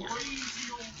ate. Yeah.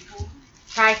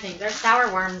 Try things. There's sour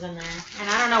worms in there, and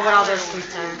I don't know what all those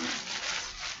sweets are.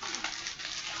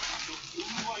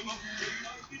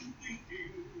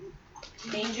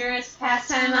 Dangerous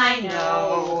pastime I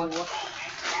know.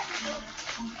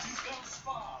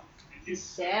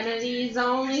 Sanity's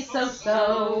only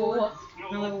so-so.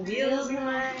 The wheels in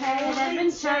my Head head have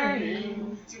been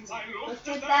turning. Look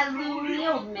at that loony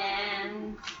old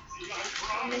man.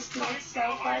 Promise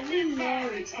myself I'd be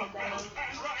married today.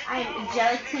 I am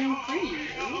gelatin free.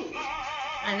 Ooh.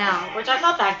 I know, which I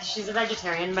felt bad because she's a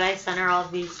vegetarian, but I sent her all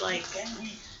of these like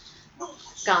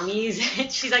gummies,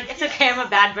 and she's like, "It's okay, I'm a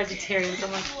bad vegetarian." So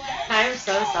I'm like, "I'm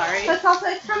so sorry." But also,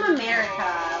 it's from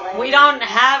America. Like, We don't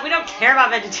care about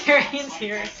vegetarians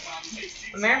here.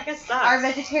 America sucks. Our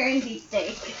vegetarians eat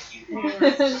steak.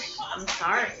 I'm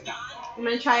sorry. I'm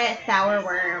gonna try a sour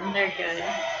worm. They're good.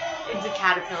 It's a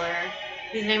caterpillar.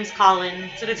 His name's Colin.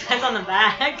 That's what it says on the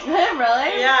back.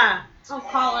 Really? Yeah. Oh,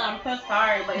 Colin, I'm so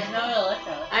sorry, but it's so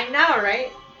delicious. I know,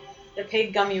 right? The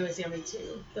pig gummy was yummy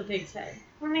too. The pig's head.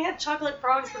 And they had chocolate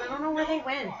frogs, but I don't know where they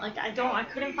went. Like, I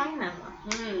couldn't find them.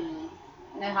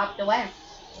 They hopped away.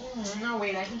 No,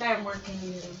 wait, I think I have more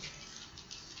candy.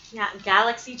 Yeah,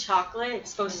 Galaxy chocolate. It's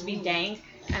supposed to be dank.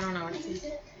 I don't know what it is.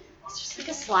 It's just like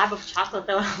a slab of chocolate,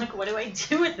 though. Like, what do I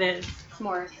do with this?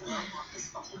 S'mores.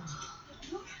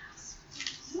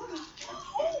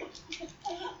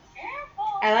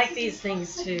 I like these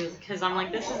things too, because I'm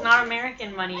like, this is not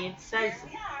American money. It says,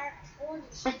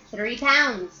 It's 3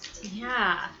 pounds.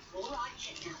 yeah,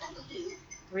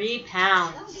 3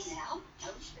 pounds.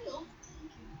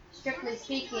 Strictly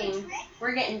speaking,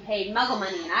 we're getting paid muggle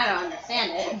money, and I don't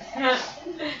understand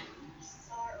it.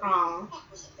 Aw.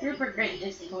 Rupert Grint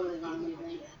is totally wrong with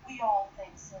me. We all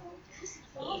think so.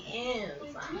 He is.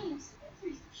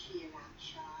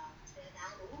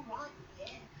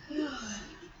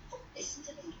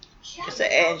 It's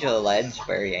the Angela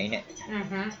Lansbury, ain't it?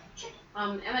 Mm-hmm.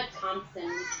 Emma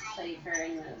Thompson played her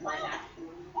in the live action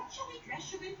one.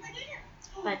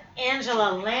 But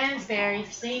Angela Lansbury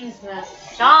sings the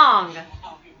song.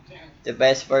 The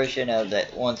best version of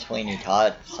that one Sweeney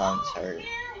Todd song's her version.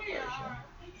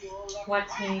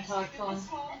 What's Sweeney Todd song?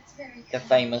 The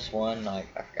famous one, like,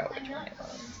 I forgot which one it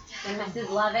was. And Mrs.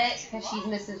 Lovett, because she's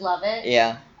Mrs. Lovett.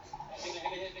 Yeah.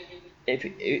 If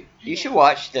you should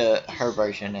watch her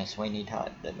version of Sweeney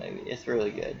Todd, the movie. It's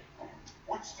really good.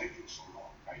 What's taking so long?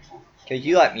 I told her. Cause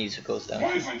you like musicals, don't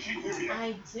Why you? isn't she here yet?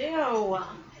 I do.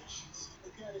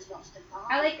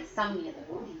 I like some of them.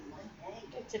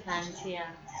 It depends, yeah.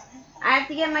 I have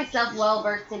to get myself well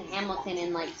versed in Hamilton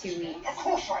in like 2 weeks. Of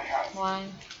course I have. Why?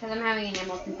 Because I'm having a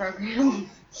Hamilton program.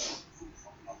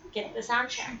 Get the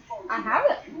soundtrack. I have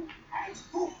it. And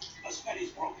poof, the steady's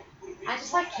broken. I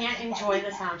just like can't enjoy the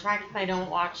soundtrack if I don't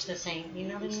watch the thing. You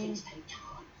know what I mean?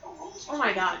 Oh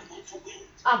my god.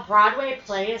 A Broadway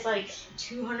play is like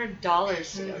 $200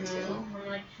 to go to. I'm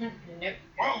like, nope.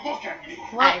 I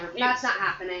Well, refuse. that's not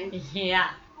happening. Yeah.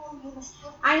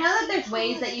 I know that there's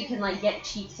ways that you can like get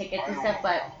cheap tickets and stuff,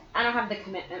 but I don't have the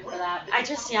commitment for that. I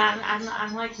just, yeah,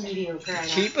 I'm like mediocre. I know.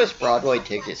 Cheapest Broadway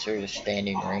tickets are the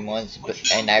standing room ones,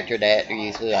 and after that they're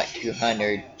usually like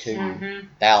 200 to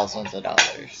thousands of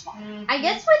dollars. I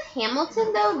guess with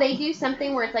Hamilton though, they do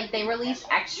something where it's like they release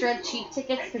extra cheap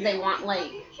tickets because they want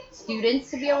like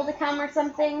students to be able to come or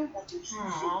something.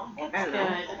 Aw, I that's don't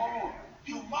know. good.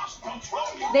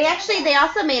 They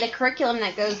also made a curriculum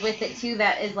that goes with it too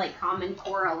that is like Common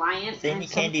Core Alliance. Then you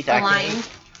and candy some- document. aligned.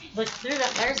 Look through them.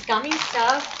 There's gummy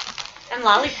stuff and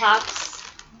lollipops.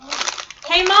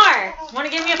 Hey Mar, want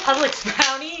to give me a Publix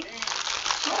brownie?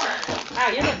 Sure. Wow,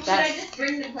 you're the Should I best. just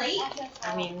bring the plate?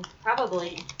 I mean,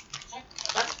 probably.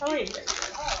 That's probably good.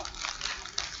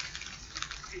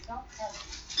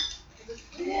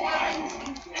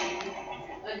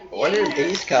 What are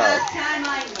these called?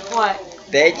 What?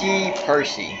 Veggie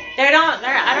Percy. I don't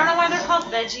know why they're called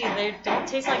veggie. They don't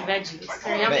taste like veggies.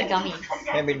 They're yummy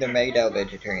gummies. Maybe they're made out of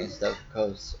vegetarian stuff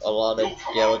because a lot of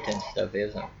gelatin stuff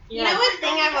isn't. You know what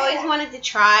thing I've always wanted to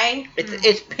try?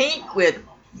 It's pink with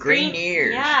green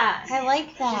ears. Yeah. I like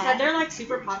She said that. they're like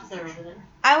super popular over there.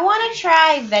 I want to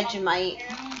try Vegemite.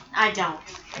 I don't.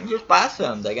 Just buy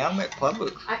some. They got them at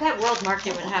Publix. I bet World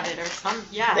Market would have it or some.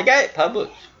 Yeah. They got it at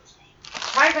Publix.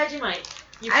 Try Vegemite.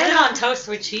 You I put it don't- on toast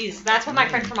with cheese. That's what my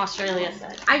friend from Australia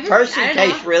said. Percy I don't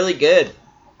tastes know. really good.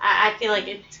 I feel like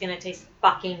it's gonna taste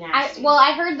fucking nasty.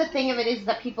 I heard the thing of it is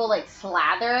that people like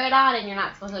slather it on, and you're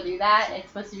not supposed to do that. It's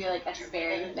supposed to be like a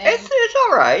sparing thing. It's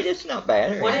all right. It's not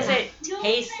bad. or What does anything. it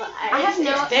taste like? have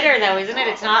no- It's bitter though, isn't it?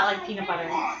 It's not like peanut butter.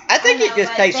 I think I it know,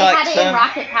 just but tastes they like had it in some.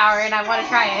 Rocket Power, and I want to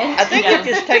try it. I think Yeah. it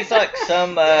just tastes like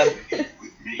some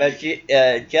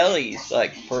jellies,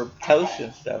 like for toast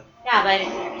and stuff. Yeah,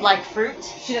 but like fruit.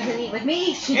 She doesn't eat with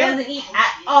me. She Yeah. doesn't eat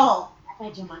at all.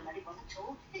 Vegemite.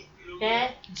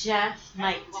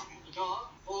 Vegemite.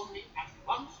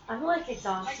 I'm like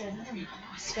exhausted. I don't know.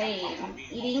 Same.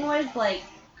 Eating was like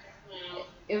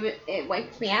it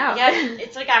wiped me out. Yeah,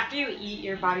 it's like after you eat,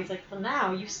 your body's like, for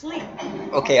now, you sleep.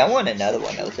 Okay, I want another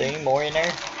one. Is there any more in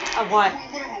there? Of what?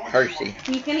 Percy.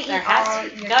 You can eat There all. has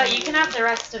to. Your No, you can have the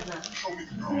rest of them.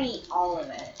 You can eat all of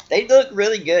it. They look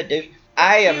really good.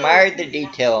 I admired the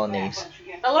detail on these.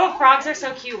 The little frogs are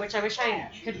so cute, which I wish I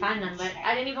could find them, but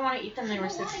I didn't even want to eat them. They were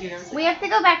so cute. I was like, We have to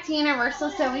go back to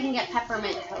Universal so we can get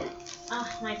peppermint toast.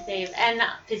 oh, my fave. And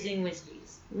fizzing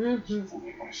whiskies. Mm-hmm.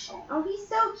 Oh, he's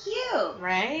so cute.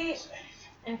 Right?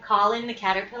 And Colin the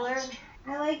caterpillar.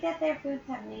 I like that their foods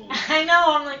have names. I know,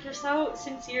 I'm like, you're so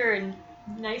sincere and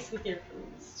nice with your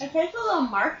foods. It tastes a little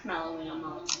marshmallowy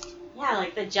almost. Yeah,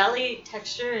 like the jelly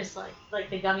texture is like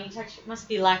the gummy texture. It must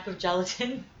be lack of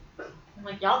gelatin. I'm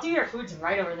like, y'all do your foods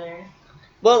right over there.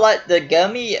 Well, like the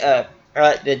gummy,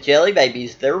 the jelly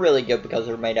babies, they're really good because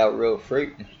they're made out of real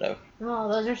fruit and stuff.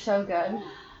 Oh, those are so good.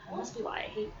 That must be why I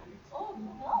hate them.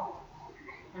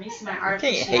 Let me see my I can't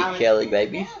artificiality. hate jelly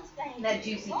babies. That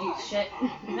juicy juice shit.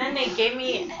 And then they gave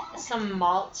me some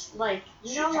malt, like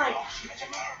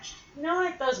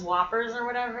those Whoppers or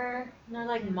whatever. And they're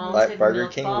like malted Like Burger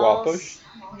milk King balls. Whoppers?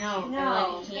 No, they're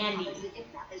No. like candy.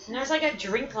 And there's like a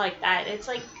drink like that. It's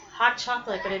like hot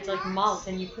chocolate, but it's like malt,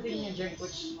 and you put it in your drink,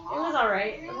 which it was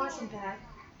alright. It wasn't bad.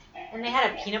 And they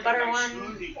had a peanut butter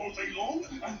one.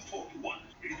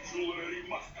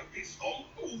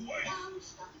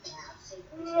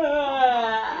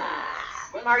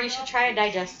 Mar, you should try a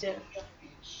digestive.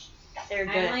 They're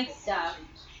I good. like stuff.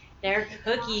 They're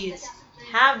cookies.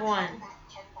 Have one.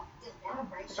 Oh,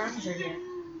 the brownies are here.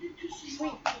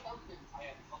 Sweet.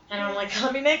 And I'm like,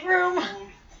 let me make room.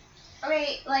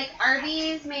 Okay, like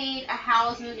Arby's made a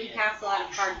Howl's Moving Castle out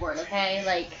of cardboard. Okay,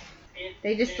 like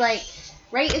they just like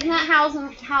right? Isn't that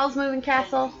Howl's Moving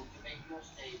Castle?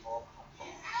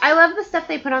 I love the stuff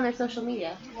they put on their social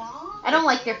media. I don't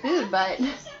like their food, but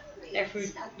Their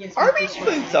food gives me Arby's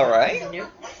goosebumps. food's alright. Nope.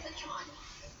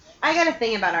 I got a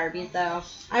thing about Arby's though.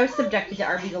 I was subjected to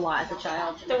Arby's a lot as a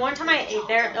child. The one time I ate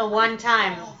there,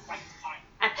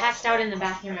 I passed out in the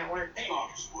bathroom at work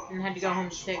and had to go home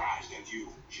sick.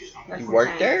 You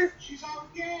work there?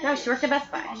 No, she worked at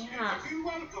Best Buy. Yeah.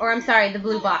 Or I'm sorry, the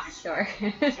Blue Box store.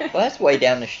 Well, that's way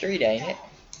down the street, ain't it?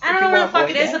 I don't know where the fuck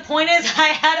Walk it is. down? The point is, I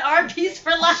had Arby's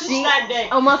for lunch She that day.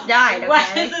 almost died. What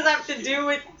Okay? does this have to do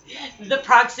with the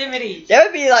proximity? That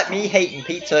would be like me hating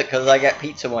pizza because I got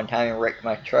pizza one time and wrecked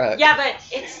my truck. Yeah, but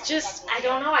it's just, I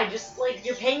don't know. I just, like,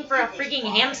 you're paying for a freaking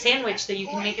ham sandwich that you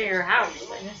can make at your house.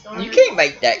 I just don't You can't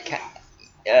make that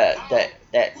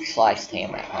sliced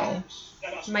ham at home.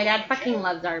 My dad fucking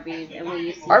loves Arby's, and we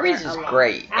used to eat Arby's there is a lot.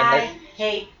 great, I and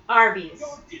hate Arby's.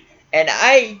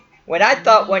 when I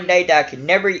thought one day that I could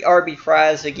never eat Arby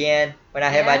fries again, when I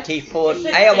had my Yes. teeth pulled, It's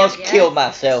a I almost damn- killed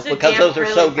myself It's the because damn those are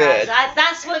so curly fries. good.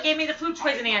 That's what gave me the food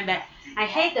poisoning, I bet. I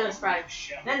hate those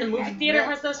fries. Then the movie theater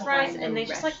has those fries, and they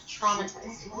just like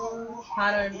traumatize me.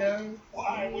 I don't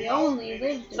know. We only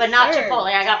lived in But not third. Chipotle.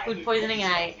 I got food poisoning,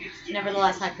 and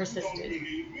nevertheless I persisted.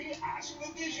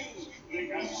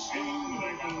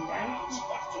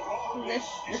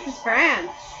 This is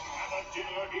France.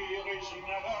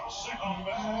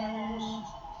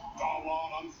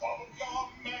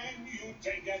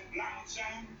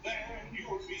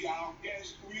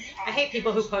 I hate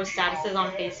people who post statuses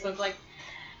on Facebook like,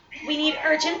 we need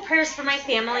urgent prayers for my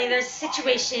family. There's a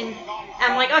situation.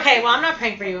 I'm like, okay, well, I'm not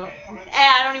praying for you.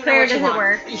 I don't even Prayer know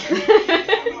what you doesn't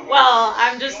want. work. Well,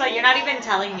 I'm just like, you're not even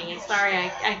telling me. Sorry,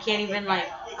 I can't even like.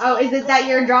 Oh, is it that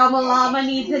your drama llama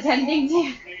needs attending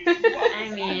to? I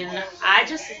mean,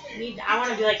 I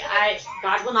want to be like,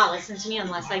 God will not listen to me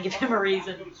unless I give him a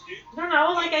reason. I don't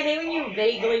know, like, I hate when you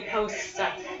vaguely post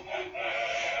stuff.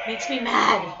 Makes me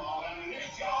mad.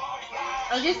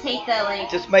 I just hate the like.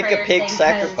 Just make a prayer pig thing 'cause-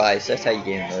 sacrifice. That's how you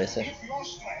get him to listen.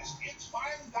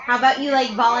 How about you like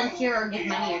volunteer or give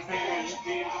money or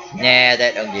something? Nah,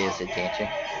 that don't get his attention.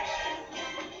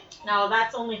 No,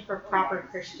 that's only for proper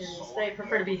Christians. They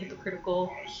prefer to be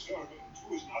hypocritical.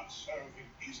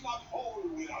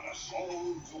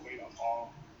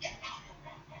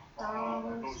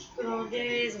 Those good old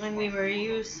days when we were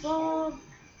useful.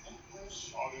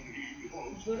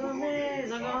 Good old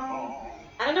days are gone.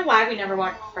 I don't know why we never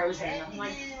watched Frozen. I'm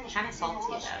like kind of salty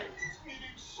about it.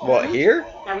 What, here?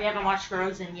 That we haven't watched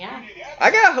Frozen, yeah.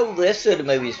 I got a whole list of the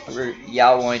movies for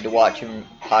y'all wanted to watch and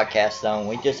podcast on.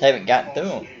 We just haven't gotten through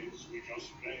them.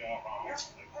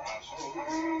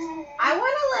 I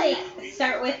want to like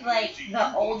start with like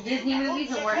the old Disney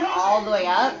movies and work all the way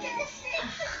up.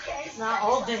 It's not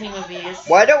old Disney movies.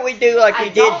 Why don't we do like we I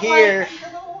did don't here,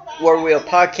 where we'll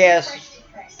podcast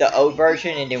the old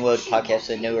version and then we'll podcast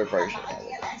the newer version of it.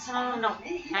 Some don't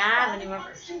have a newer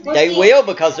version. Well, They see- will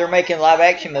because they're making live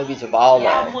action movies of all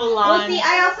Yeah, of them. Mulan. Well, see,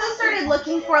 I also started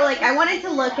looking for like I wanted to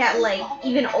look at like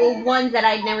even old ones that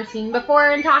I'd never seen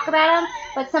before and talk about them,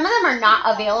 but some of them are not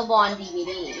available on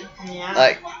DVD. Yeah.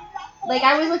 Like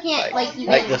I was looking at like even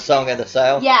Like the Song of the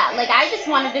South. yeah, like I just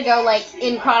wanted to go like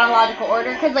in chronological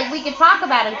order because like we could talk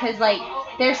about them because like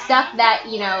there's stuff that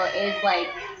you know is like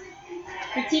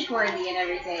critique worthy and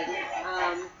everything.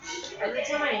 Every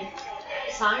time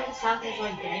Song of the South is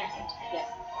like banned.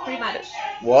 Pretty much.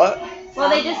 What? Well,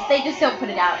 they just don't put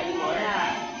it out anymore.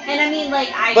 Yeah. And I mean like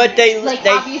But they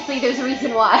obviously there's a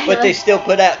reason why. but they still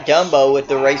put out Dumbo with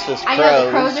the racist I know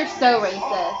the crows. crows are so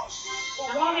racist.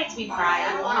 Dumbo makes me cry.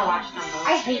 I don't want to watch Dumbo.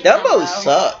 I hate Dumbo Dumbo.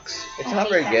 sucks. It's I not hate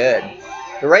very that good.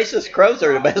 The racist crows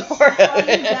are the best part Oh, of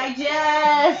you it.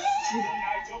 digest.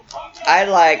 I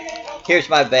like. Here's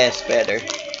my best better.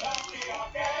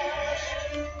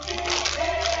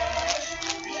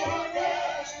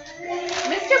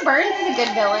 Mr. Burns is a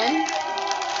good villain.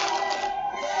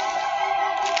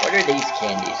 What are these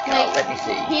candies called? Let me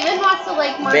see. He even wants to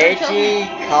like murder children.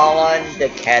 Veggie Colin the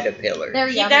Caterpillar. They're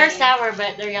See, yummy. they're sour,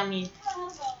 but they're yummy.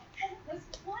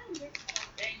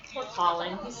 Poor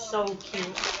Colin. He's so cute.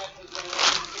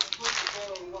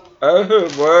 Oh,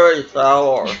 very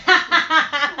sour.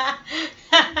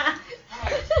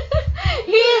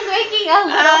 He is making a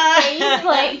little face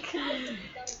like.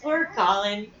 Poor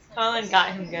Colin. Colin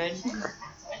got him good.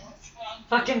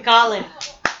 Fucking Colin.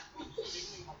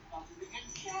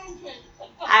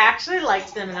 I actually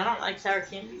liked them, and I don't like sour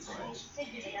candy so much.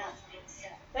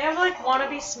 They have like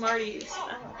wannabe Smarties.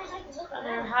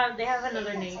 They have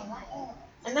another name.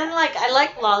 And then like I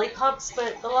like lollipops,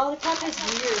 but the lollipop is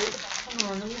weird.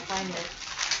 Hold on, let me find it.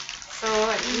 So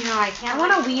you know I I can't.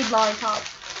 want like, a weed lollipop.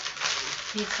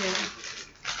 Me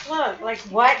too. Look, like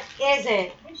what is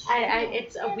it?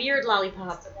 It's a weird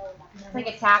lollipop. It's like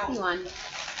a taffy one.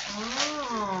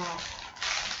 Oh.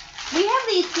 We have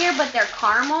these here, but they're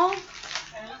caramel.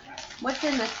 What's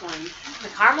in this one? The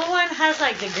caramel one has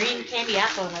like the green candy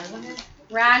apple, doesn't it?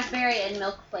 Raspberry and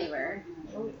milk flavor.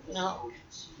 No.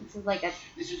 This is like a.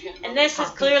 And this is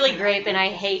clearly grape, and I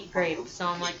hate grape, so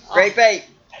I'm like, oh, Grape ape.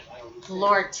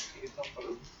 Lord.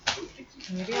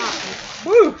 Maybe I'll eat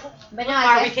one. Woo. But no, Or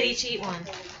I we guess, could each eat one.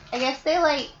 I guess they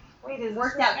like Wait, is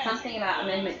worked out something about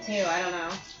Amendment 2. I don't know.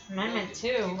 Amendment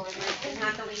 2.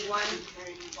 Not the weed one.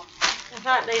 I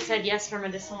thought they said yes for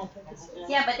medicinal purposes.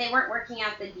 Yeah, but they weren't working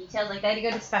out the details. Like they had to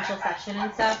go to special session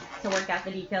and stuff to work out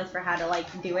the details for how to like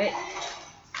do it,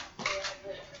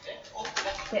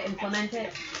 to implement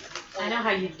it. I know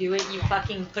how you do it. You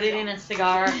fucking put it in a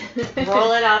cigar,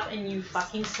 roll it up, and you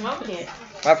fucking smoke it.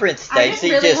 My friend I just Stacy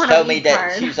really just wanna told me be that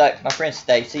hard. she's like, my friend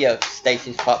Stacy of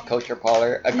Stacy's Pop Culture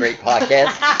Parlor, a great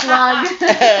podcast. Plug.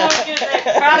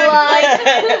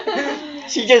 Plug.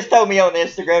 She just told me on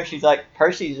Instagram, she's like,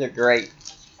 Percy's are great.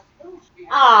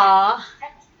 Aww.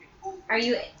 Are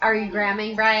you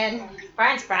gramming, Brian?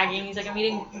 Brian's bragging. He's like, I'm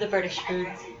eating the British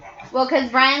foods. Well, because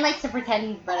Brian likes to pretend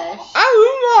he's British. I'm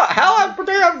not. How I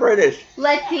pretend I'm British?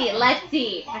 Let's see.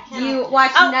 cannot- You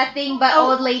watch Oh. nothing but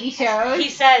Oh. old lady shows. He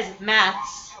says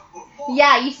maths.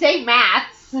 Yeah, you say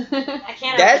maths. I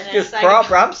can't That's open this. just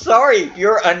proper. I'm sorry if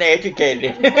you're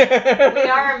uneducated. We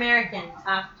are Americans,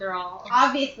 after all.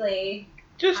 Obviously.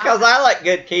 Just because I like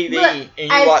good TV Look, and you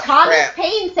as watch Thomas crap.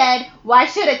 Paine said, why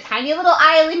should a tiny little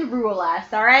island rule us,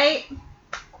 alright?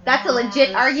 That's a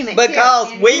legit argument, too.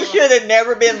 Because we should have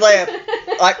never been left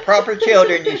like proper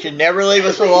children. You should never leave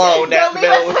us alone. Don't leave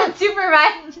us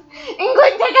unsupervised.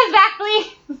 England, take us back,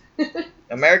 please.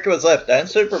 America was left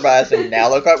unsupervised, and now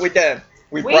look what we done.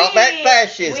 We brought back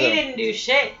fascism. We didn't do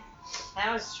shit.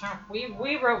 That was Trump. We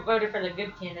voted for the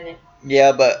good candidate.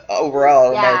 Yeah, but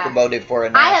overall, Yeah. America voted for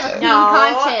an I have a asshole. clean No,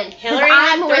 conscience. 'cause Hillary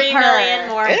I'm had with 3 her. million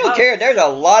more They don't votes. care. There's a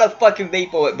lot of fucking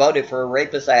people that voted for a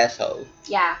rapist asshole.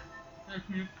 Yeah.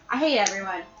 Mhm. I hate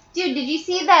everyone. Dude, did you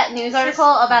see that news This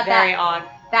article is about very that odd.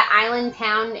 island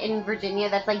town in Virginia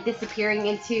that's like disappearing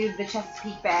into the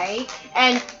Chesapeake Bay?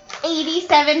 And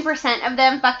 87% of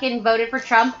them fucking voted for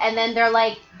Trump, and then they're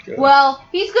like, Good. well,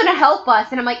 he's gonna help us.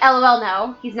 And I'm like, LOL,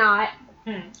 no, he's not.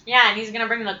 Yeah, and he's gonna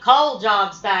bring the coal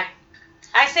jobs back.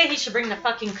 I say he should bring the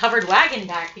fucking covered wagon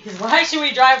back, because why should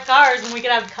we drive cars when we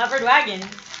could have covered wagons?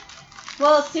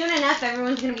 Well, soon enough,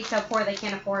 everyone's gonna be so poor they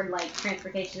can't afford, like,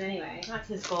 transportation anyway. That's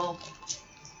his goal.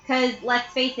 Because,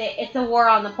 let's face it, it's a war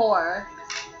on the poor.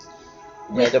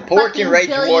 Yeah, the poor fucking can wage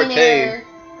war too. billionaire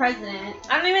president.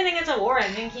 I don't even think it's a war. I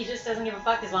think he just doesn't give a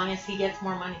fuck as long as he gets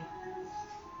more money.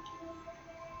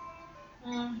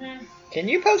 Mm-hmm. Can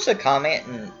you post a comment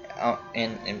on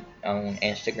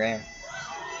Instagram?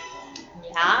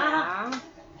 Yeah?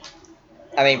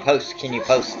 I mean, can you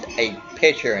post a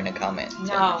picture in a comment?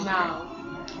 No.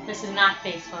 This is not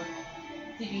Facebook.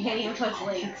 Dude, you can't even post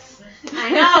links. I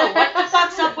know. What the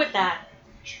fuck's up with that?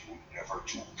 Never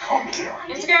to come here.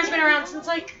 Instagram's been around since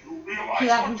like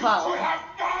 2012.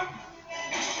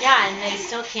 yeah, and they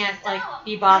still can't like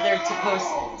be bothered to post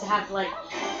to have like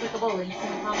clickable links in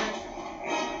the comments.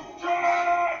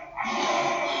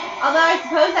 Although I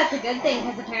suppose that's a good thing,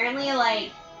 because apparently,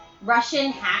 like,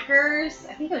 Russian hackers,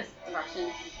 I think it was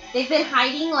Russian, they've been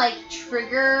hiding, like,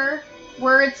 trigger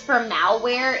words for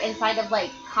malware inside of, like,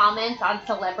 comments on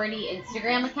celebrity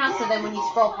Instagram accounts, so then when you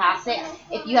scroll past it,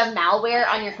 if you have malware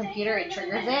on your computer, it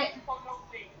triggers it.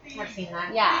 I've seen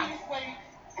that. Yeah.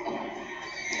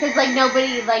 Because, like,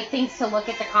 nobody, like, thinks to look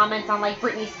at the comments on, like,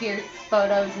 Britney Spears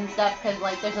photos and stuff, because,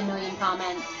 like, there's a million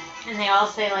comments. And they all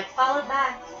say like follow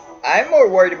back. I'm more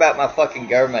worried about my fucking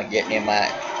government getting in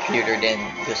my computer than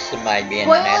just somebody being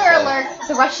Spoiler an asshole. alert,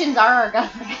 the Russians are our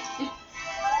government.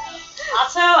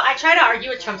 Also, I try to argue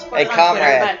with Trump supporters Hey, on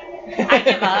Twitter, comrade. but I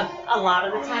give up a lot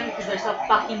of the time because they're so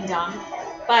fucking dumb.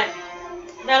 But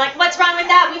they're like, what's wrong with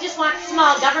that? We just want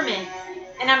small government.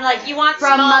 And I'm like, you want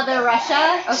From small... Mother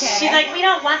Russia? Okay. She's like, we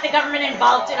don't want the government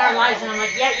involved in our lives. And I'm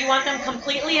like, yeah, you want them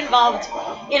completely involved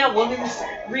in a woman's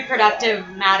reproductive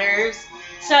matters.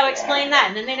 So explain that.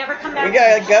 And then they never come back.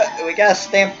 We got a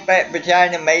stamp fat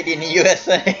vagina made in the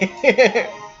USA.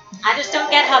 I just don't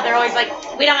get how they're always like,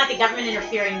 we don't want the government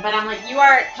interfering. But I'm like, you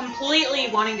are completely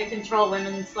wanting to control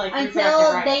women's like Until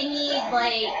reproductive rights. they need,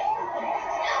 like,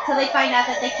 till they find out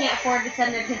that they can't afford to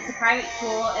send their kids to private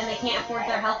school and they can't afford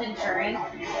their health insurance.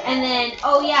 And then,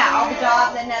 oh yeah, all the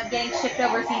jobs end up getting shipped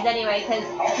overseas anyway because,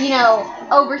 you know,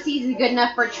 overseas is good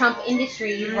enough for Trump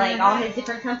Industries, like all his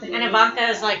different companies. And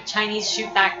Ivanka's like Chinese shoe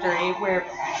factory where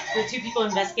the 2 people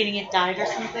investigating it died or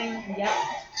something. Yep.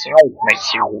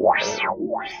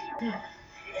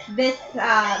 This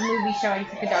movie showing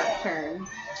took a dark turn.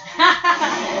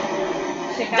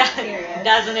 Shit got serious.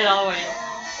 Doesn't it always?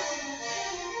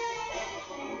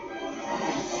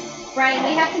 Brian,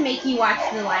 we have to make you watch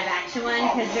the live action one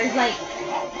because there's like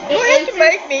You had to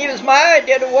make me. It was my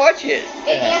idea to watch it.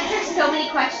 it answers so many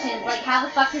questions, like how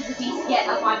the fuck does the beast get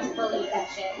up onto the leaf and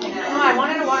shit, you know? No, I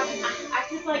wanted to watch it. I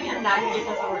just like am not gonna get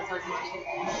this over so I can watch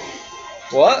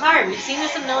it. What? Sorry, we've seen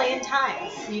this a million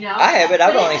times, you know? I haven't.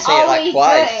 I've But only it's seen it like always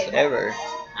twice, good. ever.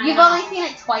 I You've know. only seen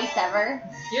it twice ever.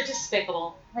 You're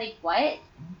despicable. Like what?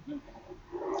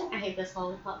 I hate this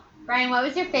lollipop. Brian, what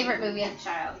was your favorite movie as a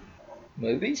child?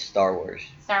 Movies? Star Wars.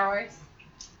 Star Wars?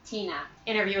 Tina.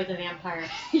 Interview with the Vampire.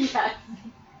 Yes.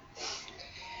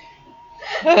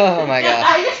 Oh my god.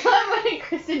 I just love when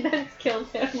Kristen Dunst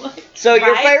kills him. Like, So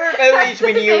your Right? favorite movies That's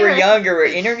when my you were favorite. younger were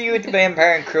Interview with the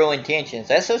Vampire and Cruel Intentions.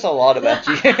 That says a lot about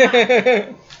you.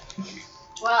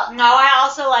 well, No, I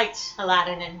also liked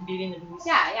Aladdin and Beauty and the Beast.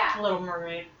 yeah. Little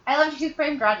Mermaid. I love Who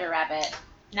Framed Roger Rabbit.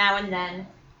 Now and then.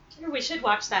 We should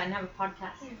watch that and have a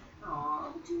podcast. Aww.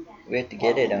 We have to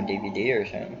get it on DVD or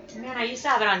something. Man, I used to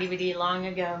have it on DVD long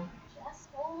ago.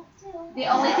 The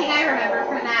only thing I remember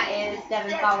from that is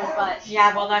Devin Sawa's butt.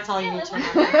 Yeah, well, that's all you need to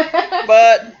remember.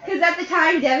 But Because at the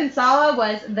time, Devin Sawa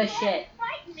was the shit.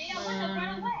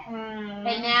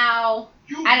 And now,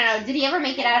 I don't know, did he ever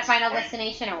make it out of Final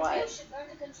Destination or what?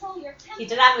 He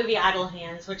did that movie Idle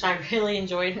Hands, which I really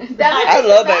enjoyed. That I was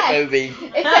love the that best. movie.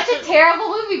 It's such a terrible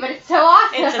movie, but it's so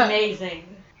awesome. It's amazing.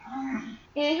 And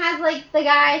it has, like, the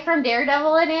guy from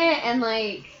Daredevil in it, and,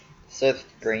 like, Seth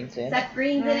Green's in it. Seth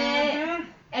Green's in it, Mhm.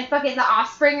 and fucking the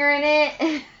Offspring are in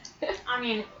it. I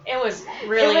mean, it was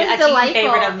really it was a teen delightful.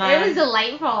 favorite of mine. It was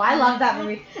delightful. I love that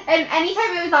movie. And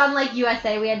anytime it was on, like,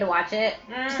 USA, we had to watch it.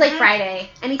 Just like Mhm. Friday.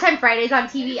 Anytime Friday's on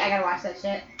TV, I gotta watch that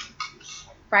shit.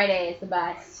 Friday is the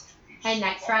best. And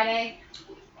next Friday,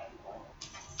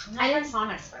 I never saw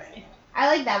next Friday. I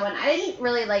like that one. I didn't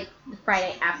really like the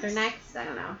Friday after next. I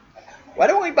don't know. Why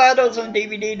don't we buy those on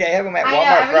DVD? They have them at I know.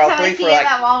 Walmart Every for all time I three see for it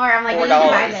like, at Walmart, I'm like, I need to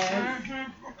buy $4. those.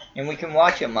 and we can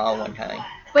watch them all one time.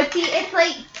 But see, it's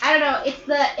like, I don't know, it's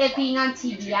it being on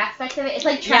TV aspect of it. It's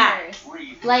like Yeah. Tremors.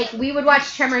 Like, we would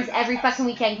watch Tremors every fucking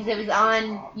weekend because it was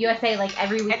on USA, like,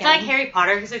 every weekend. It's like Harry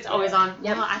Potter because it's always on.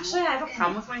 Yep. Well, actually, I have a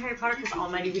problem with my Harry Potter because all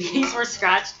my DVDs were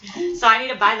scratched. So I need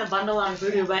to buy the bundle on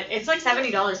Vudu, but it's like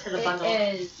 $70 for the bundle.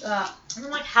 It is. And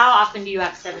I'm like, how often do you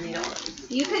have $70?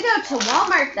 You could go to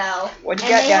Walmart, though. What you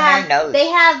and got they down have, there in those? They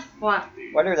have, What?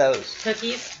 What are those?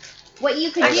 Cookies? what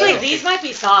you could Actually, do. these might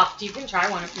be soft. You can try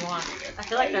one if you want. I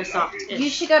feel like they're soft.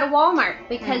 You should go to Walmart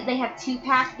because they have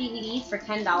 2-pack DVDs for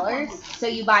 $10. So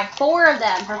you buy 4 of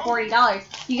them for $40.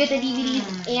 You get the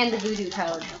DVDs and the Voodoo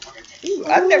code. Ooh,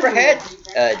 I've never had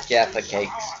Jaffa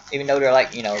cakes, even though they're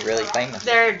like, really famous.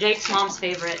 They're Jake's mom's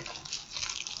favorite.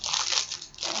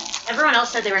 Everyone else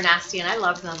said they were nasty, and I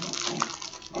loved them.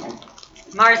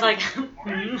 Mars like,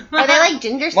 Are they like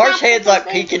ginger snaps? Mark's or head's like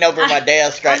something? peeking over my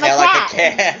desk right I'm a now like a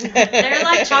cat. they're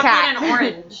like chocolate Cat. and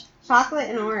orange. Chocolate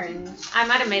and orange. I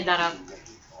might have made that up.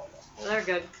 They're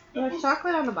good. There's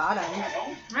chocolate on the bottom.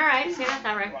 All right, see that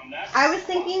right. I was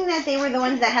thinking that they were the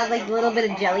ones that had like a little bit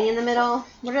of jelly in the middle.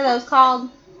 What are those called?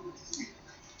 These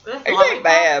These ain't lollipops,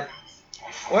 bad.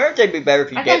 Wouldn't they be better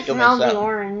if you I can dipped them in smell the something?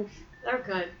 orange. They're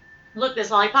good. Look,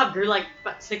 this lollipop grew like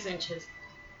about 6 inches.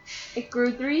 It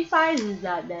grew 3 sizes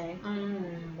that day.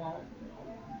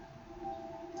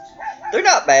 They're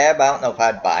not bad, but I don't know if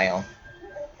I'd buy them.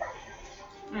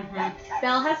 Mm-hmm.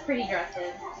 Belle has pretty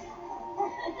dresses,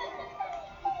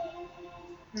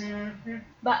 Mm-hmm.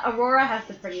 but Aurora has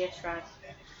the prettiest dress.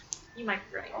 You might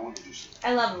be right.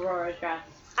 I love Aurora's dress.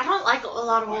 I don't like a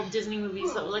lot of old Disney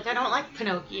movies though. Like I don't like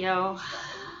Pinocchio. So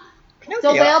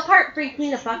Pinocchio. Belle part freaked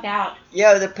me the fuck out.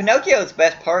 Yeah, the Pinocchio's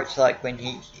best part's like when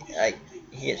he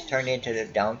gets turned into the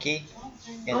donkey.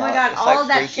 Oh my god, it's, all like, of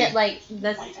that freaky. shit, like,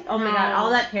 this, oh my god, all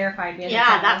that terrified me. as a Yeah,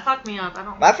 child. that fucked me up. I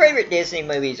don't. My favorite Disney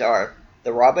movies are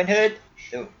the Robin Hood,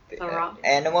 the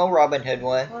Animal Robin Hood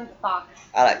one. Or Fox.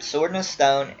 I like Sword and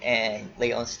Stone and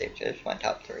Lilo and Stitch. Those are my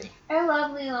top 3. I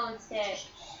love Lilo and Stitch.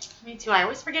 Me too. I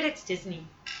always forget it's Disney.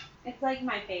 It's like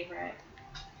my favorite.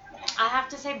 I have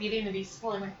to say Beauty and the Beast is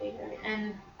probably my favorite.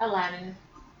 And Aladdin,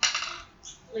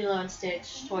 Lilo and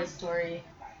Stitch, Toy Story.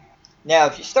 Now,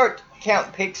 if you start to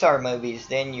count Pixar movies,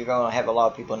 then you're going to have a lot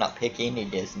of people not pick any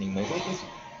Disney movies.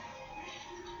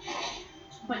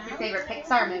 What's your favorite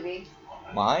Pixar movie?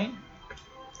 Mine?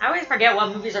 I always forget what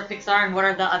movies are Pixar and what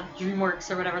are the DreamWorks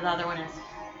or whatever the other one is.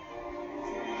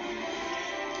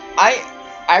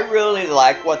 I really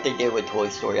like what they did with Toy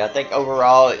Story. I think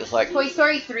overall it was like... Toy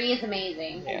Story 3 is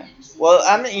amazing. Yeah. Well,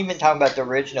 I'm not even talking about the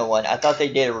original one. I thought they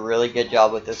did a really good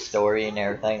job with the story and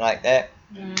everything like that.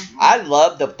 I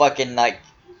love the fucking,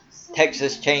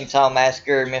 Texas Chainsaw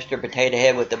Massacre, Mr. Potato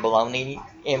Head with the baloney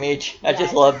image. I just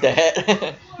Yes. love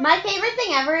that. My favorite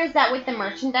thing ever is that with the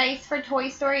merchandise for Toy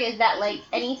Story is that,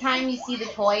 anytime you see the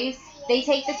toys, they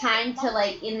take the time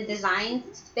to, in the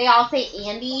designs, they all say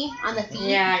Andy on the feet.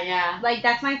 Yeah.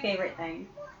 That's my favorite thing.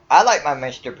 I like my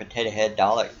Mr. Potato Head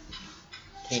doll.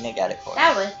 Tina got it for me.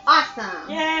 That was awesome.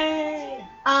 Yay!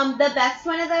 The best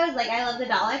one of those, I love the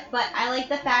Dalek, but I like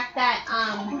the fact that,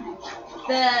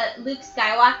 the Luke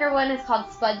Skywalker one is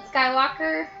called Spud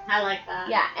Skywalker. I like that.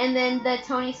 Yeah, and then the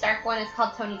Tony Stark one is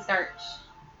called Tony Starch.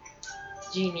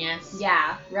 Genius.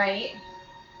 Yeah, right?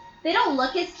 They don't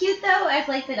look as cute, though, as,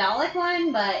 the Dalek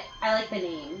one, but I like the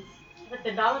names. But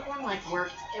the Dalek one like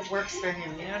works. It works for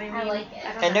him. You know what I mean? I like it.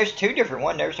 I don't And know. there's two different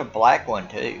ones. There's a black one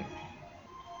too.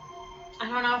 I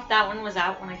don't know if that one was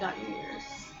out when I got yours.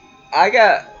 I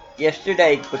got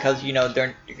yesterday because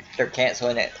they're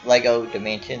canceling that Lego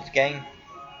Dimensions game.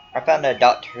 I found a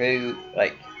Doctor Who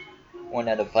like one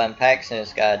of the fun packs and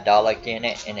it's got a Dalek in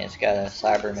it and it's got a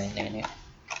Cyberman in it.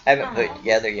 I haven't put it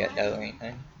together yet though or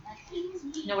anything.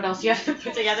 You know what else you have to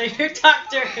put together? Your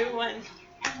Doctor Who one.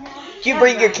 Did you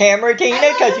bring your camera, Tina?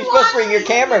 Because you're supposed to bring your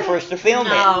camera for us to film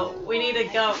it. No, we need to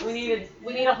go. We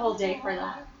need a whole day for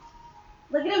that.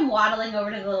 Look at him waddling over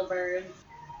to the little birds.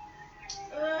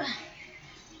 Ugh.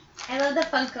 I love the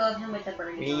Funko of him with the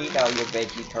birds. You eat all your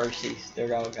veggie Percy's.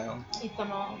 They're all gone. Eat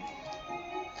them all.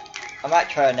 I might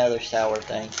try another sour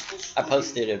thing. I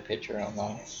posted a picture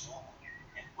online.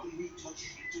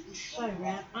 I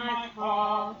wrap my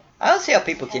paw. I don't see how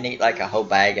people can eat like a whole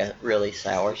bag of really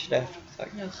sour stuff. It's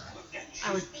like, No,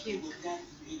 I would puke.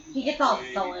 He gets all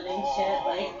sullen and shit,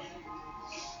 like.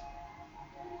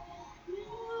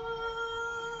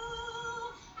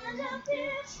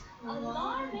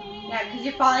 Yeah, because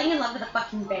you're falling in love with a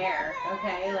fucking bear,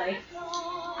 okay? Like.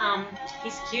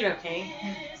 He's cute, okay?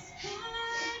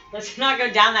 Let's not go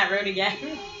down that road again.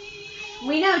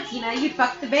 We know, Tina, you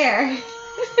fucked the bear.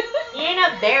 He ain't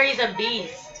a bear, he's a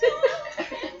beast.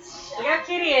 Look how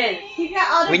cute he is. He's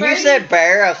got all the when you birds. said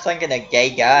bear, I was thinking a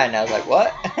gay guy, and I was like,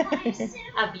 what?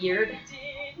 A beard.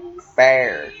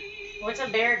 Bear. What's a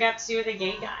bear got to do with a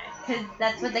gay guy? Because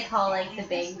that's what they call, like, the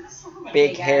big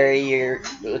Big, guys. hairy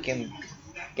looking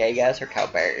gay guys are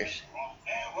called bears.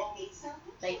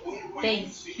 Like, big,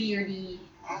 beardy.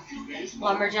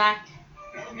 Lumberjack.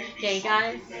 Gay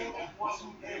guys.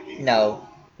 No,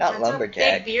 not That's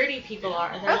lumberjack. what big beardy people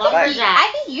are. They're I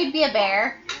lumberjacks. think you'd be a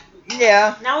bear.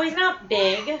 Yeah. No, he's not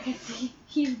big.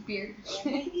 He's beard.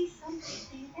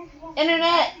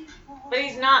 Internet, But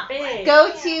he's not big.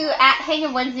 go to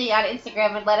 @HangingWednesday on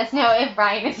Instagram and let us know if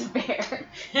Brian is a bear.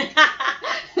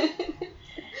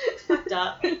 Fucked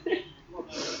up.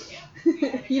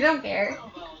 You don't care.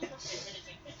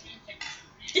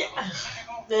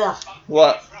 Ugh.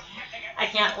 What? I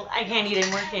can't eat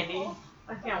any more candy.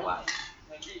 I can't watch.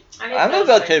 I need I'm gonna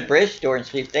go those to the Bridge store and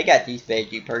see if they got these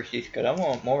veggie Percy's, because I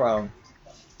want more of them.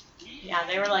 Yeah,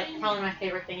 they were like probably my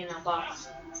favorite thing in that box.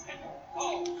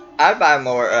 I'd buy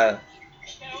more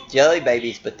Jelly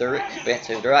Babies, but they're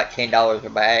expensive. They're like $10 a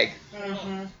bag.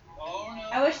 Mm-hmm.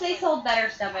 I wish they sold better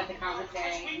stuff at the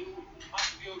commissary.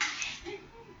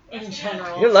 In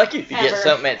general. You're lucky if you get Ever.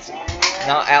 something that's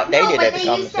not outdated No, but at the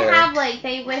they used to commissary. have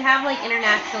they would have like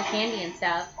international candy and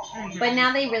stuff. Mhm. But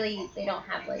now they don't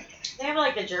have like. They have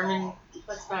like the German.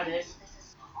 That's about it.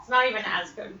 It's not even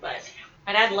as good, but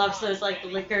my dad loves those like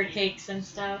liquor cakes and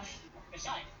stuff.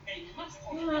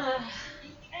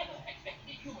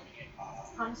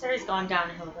 Commissary's gone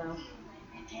downhill though.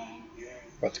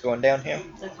 What's going down here?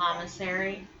 The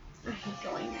commissary. I hate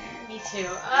going there. Me too.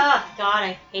 Oh God,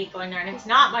 I hate going there, and it's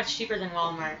not much cheaper than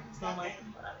Walmart. So I'm like,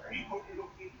 whatever.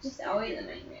 It's just always a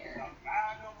nightmare.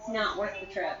 It's not worth the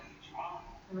trip.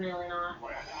 Really not.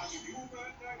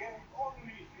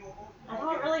 I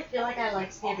don't really feel like I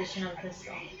liked the addition of this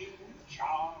song.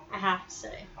 I have to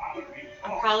say.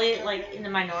 I'm probably like in the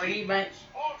minority, but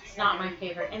it's not my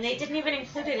favorite. And they didn't even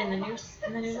include it in the new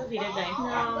movie, did they?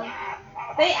 No.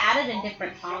 They added a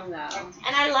different song though.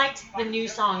 And I liked the new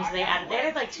songs they added. They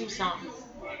added like 2 songs.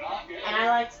 And I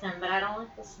liked them, but I don't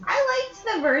like this one. I liked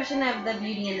the version of the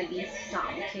Beauty and the Beast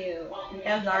song too.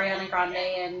 That was Ariana Grande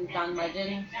and John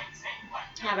Legend.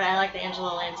 Yeah, but I like the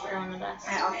Angela Lansbury one the best.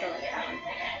 I also like that one.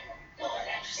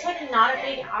 Just like not a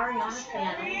big Ariana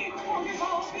fan.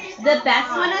 The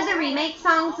best one of the remake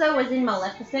songs though was in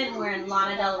Maleficent, where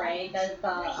Lana Del Rey does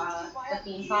the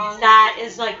theme song. That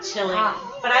is like chilling.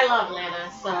 Ah. But I love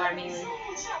Lana, so I mean,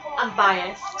 I'm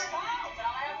biased.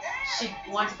 She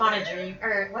Once Upon a Dream,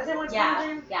 or was it Once Upon a Yeah,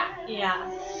 Dream? yeah.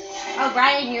 Yeah. Oh,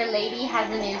 Brian, your lady has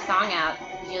a new song out.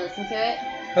 Did you listen to it?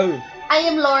 Who? I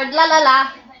am Lord La La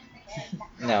La.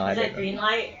 No, I Is it didn't. Green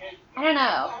Light? I don't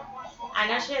know. I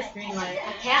know she has Green Light.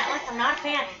 I can't, I'm not a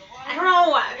fan. I don't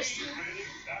know. It's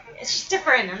just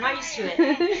different. I'm not used to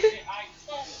it.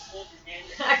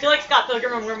 I feel like Scott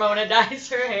Pilgrim when Ramona dyes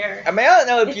her hair. I mean, I don't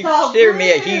know if It's you all consider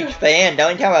me a blue. huge fan. The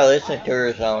only time I listen to her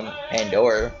is on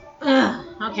Pandora. Ugh,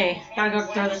 okay, gotta go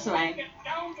throw this away.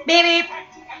 Beep beep.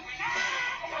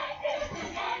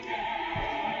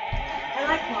 I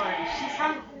like Lauren. She's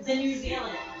from the New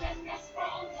Zealand.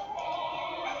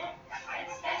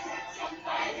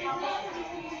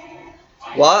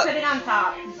 What? Put it on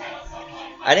top.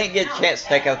 I didn't get a chance to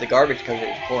take out the garbage because it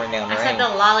was pouring down I rain. said the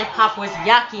lollipop was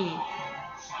yucky.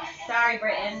 Sorry,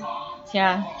 Britton.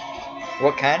 Yeah.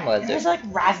 What kind was It was it? like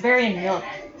raspberry and milk.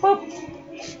 Boop.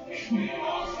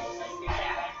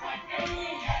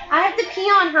 I have to pee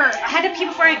on her. I had to pee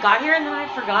before I got here, and then I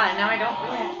forgot. Now I don't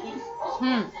really have to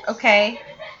pee. Okay.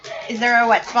 Is there a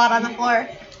wet spot on the floor?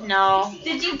 No.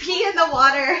 Did you pee in the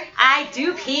water? I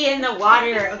do pee in the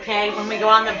water, okay, when we go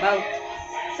on the boat.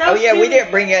 So Oh yeah, we stupid.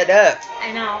 didn't bring it up.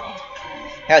 I know.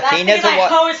 Yeah, That's Tina's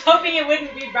because a I was hoping it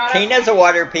wouldn't be brought Tina's up. a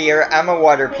water peer. I'm a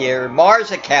water peer.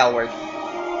 Mars a coward.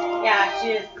 Yeah, she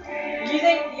is. You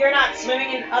think you're not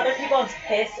swimming in other people's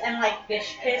piss and like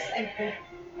fish piss and poop?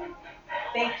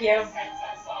 Thank you.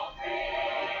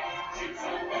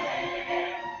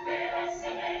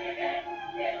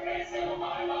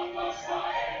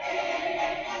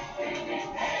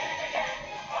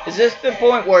 Is this the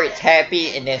point where it's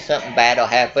happy and then something bad will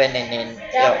happen and then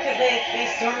Yeah, because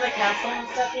they storm the castle and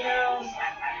stuff, you know.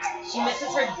 She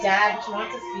misses her dad. She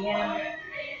wants to see him.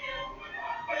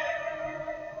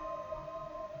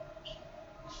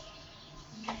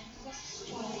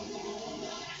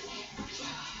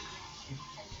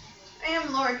 I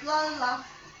am Lord La La.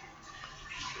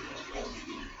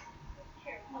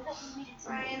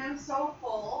 Ryan, I'm so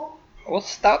full. well,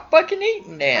 stop fucking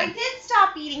eating I then. did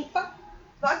stop eating. Fuck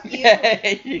you.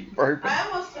 You burping. I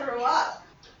almost threw up.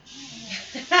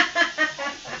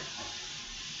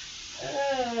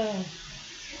 Ugh.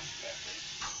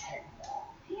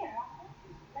 Here,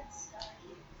 let's start.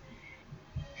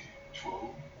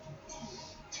 12,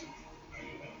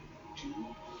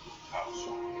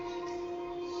 2,000.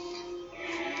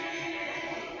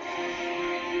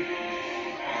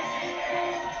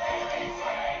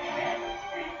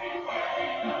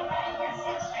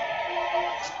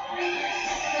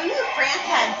 Who knew France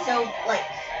had so, like,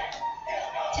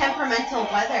 temperamental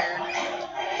weather?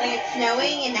 Like, it's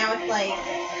snowing and now it's like...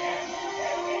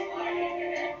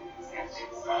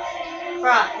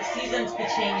 Bruh, the seasons be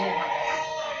changing.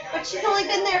 But she's only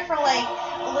been there for, like,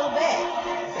 a little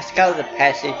bit. It's called the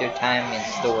passage of time and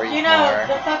stories. You know, Mar.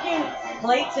 the fucking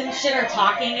plates and shit are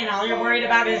talking, and all you're worried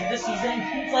about is the season.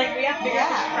 It's like, we have to figure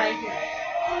this right here.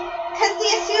 Because the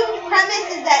assumed premise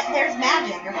is that there's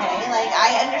magic, okay? Like,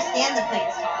 I understand the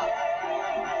plates talk.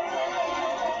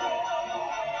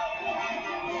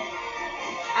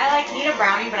 I like need a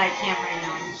brownie, but I can't right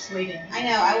now. I'm just waiting. I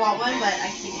know, I want one, but I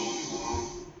can't.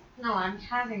 No, I'm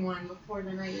having one before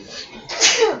the night is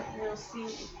over. We'll see.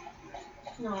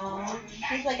 No.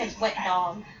 He's like a wet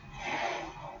dog.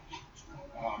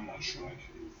 I'm not sure I can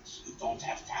do this. You don't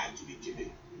have time to be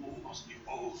giving. You must be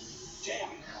bold,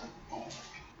 daring. Oh,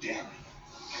 daring.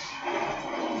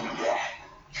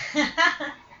 There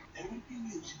will be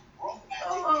music,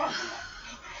 romantic,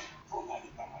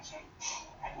 provided by myself.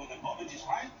 And when the moment is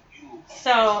right, you...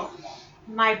 So,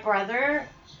 my brother,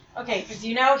 okay, because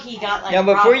you know he got like. Now,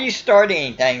 before robbed. you start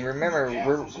anything, remember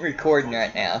we're recording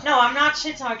right now. No, I'm not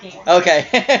shit talking. Okay.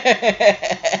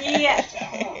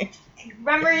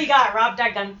 Remember he got robbed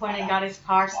at gunpoint and got his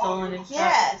car stolen and stuff.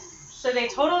 Yes. So they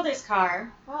totaled his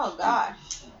car. Oh, gosh.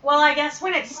 Well, I guess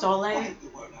when it's stolen,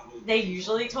 they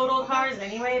usually total cars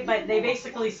anyway, but they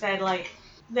basically said, like,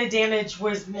 the damage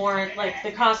was more, like,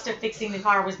 the cost of fixing the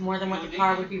car was more than what the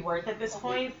car would be worth at this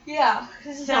point. Yeah.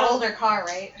 This is an So- older car,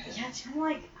 right? Yeah, it's from,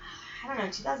 like, I don't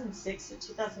know, 2006 or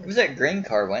 2000. It was that green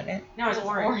car, wasn't it? No, it's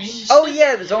orange. Oh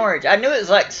yeah, it was orange. I knew it was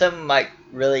like some like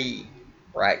really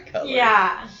bright color.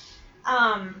 Yeah.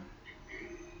 I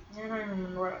don't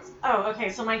remember what it was. Oh, okay,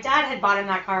 so my dad had bought him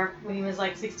that car when he was,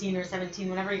 like, 16 or 17,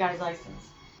 whenever he got his license.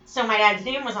 So my dad's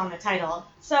name was on the title.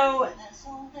 So, That's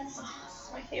all this this is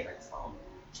my favorite song.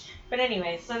 But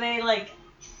anyway, so they, like,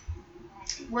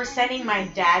 were sending my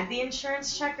dad the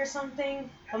insurance check or something.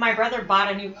 But my brother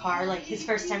bought a new car, like, his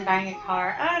first time buying a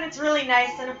car. Oh, and it's really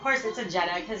nice. And, of course, it's a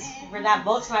Jetta, because we're that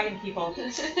Volkswagen people.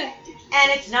 And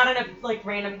it's not in a, like,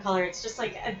 random color. It's just,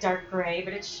 like, a dark gray,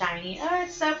 but it's shiny. Oh,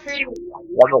 it's so pretty.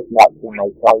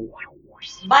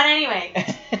 But anyway,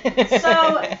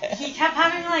 so he kept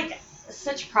having, like,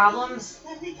 such problems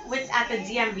with at the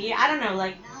DMV. I don't know,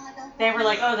 like, they were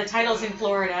like, oh, the title's in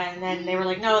Florida, and then they were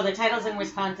like, no, the title's in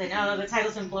Wisconsin. Oh, the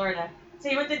title's in Florida. So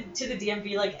he went to the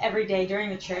DMV, like, every day during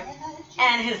the trip.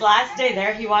 And his last day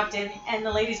there, he walked in, and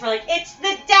the ladies were like, it's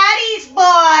the daddy's boy!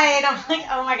 And I'm like,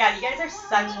 oh my god, you guys are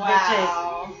such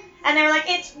bitches. And they were like,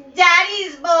 it's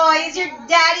daddy's boy! Is your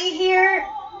daddy here?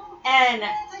 And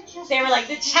they were like,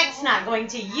 the check's not going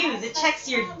to you. The check's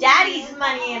your daddy's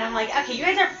money. And I'm like, okay, you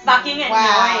guys are fucking annoying.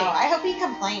 Wow. I hope he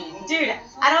complained. Dude,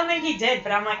 I don't think he did,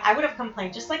 but I'm like, I would have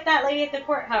complained. Just like that lady at the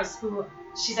courthouse who,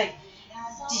 she's like,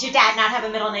 did your dad not have a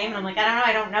middle name? And I'm like, I don't know,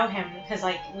 I don't know him. Because,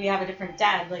 like, we have a different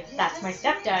dad. Like, that's my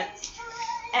stepdad.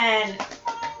 And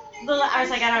I was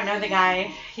like, I don't know the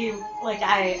guy.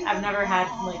 I've never had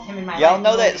like him in my life. Y'all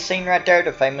know Like, that scene right there,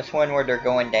 the famous one where they're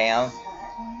going down,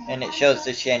 and it shows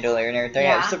the chandelier and everything.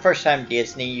 Yeah. It's the first time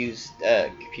Disney used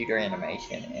computer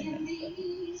animation in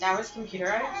it. That was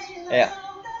computerized? Yeah.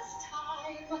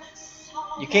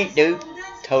 You can't do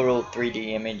total 3D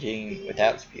imaging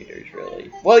without computers,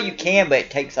 really. Well, you can, but it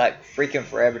takes like freaking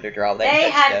forever to draw that. They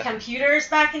type had stuff. computers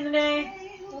back in the day?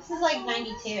 This is like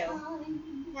 92.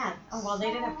 Yeah. Oh, well,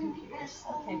 they did have computers.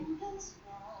 Okay.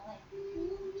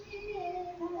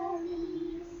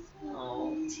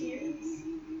 Oh, tears.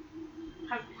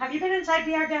 Have you been inside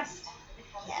Be Our Guest?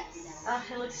 Yes.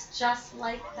 It looks just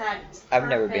like that. It's I've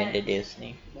never been to perfect.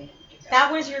 Disney.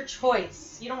 That was your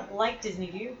choice. You don't like Disney,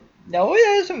 do you? No, it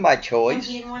isn't my And choice.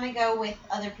 he didn't want to go with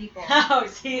other people. Oh,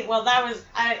 see, well, that was,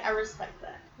 I respect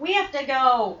that. We have to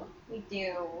go. We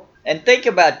do. And think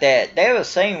about that. They have a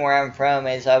saying where I'm from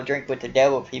is I'll drink with the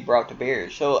devil if he brought the beer.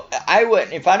 So I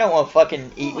wouldn't, if I don't want to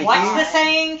fucking eat with What's you. the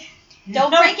saying?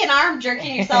 Don't break an arm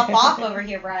jerking yourself off over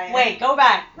here, Brian. Wait, go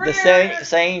back. The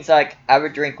saying's like, I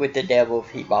would drink with the devil if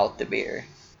he bought the beer.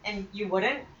 And you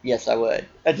wouldn't? Yes, I would.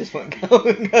 I just wouldn't go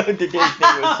to Disney with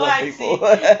some I people.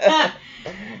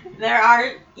 There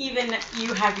are, even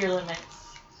you have your limits.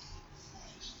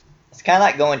 It's kind of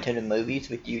like going to the movies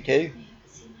with you two.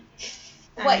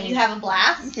 What, you have a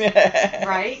blast?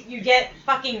 Right? You get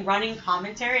fucking running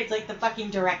commentary. It's like the fucking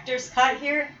director's cut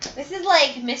here. This is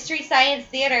like Mystery Science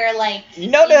Theater, like, You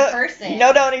know in person. You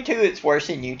know the only two that's worse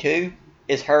than you two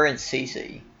is her and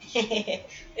Cece.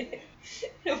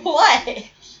 What?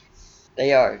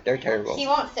 They are. They're terrible. He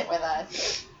won't sit with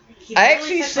us. He I literally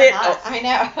actually sits sit- with us. I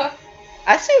know.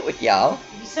 I sit with y'all.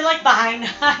 You sit like behind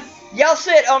us. Y'all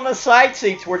sit on the side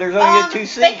seats where there's only two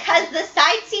seats. Because the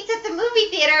side seats at the movie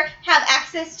theater have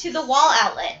access to the wall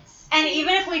outlets. And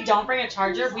even if we don't bring a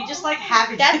charger, we just like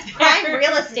have it. That's there. prime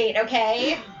real estate,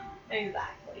 okay?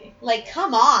 Exactly. Like,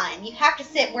 come on. You have to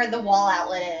sit where the wall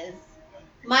outlet is.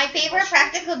 My favorite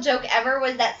practical joke ever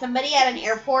was that somebody at an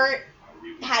airport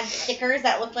had stickers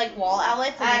that looked like wall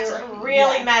outlets. And That's they were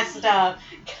really messed up.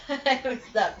 It was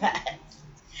the best.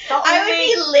 The I would only-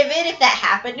 be livid if that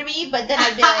happened to me, but then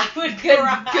I'd be like, I would good,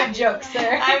 cry. good joke,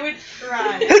 sir. I would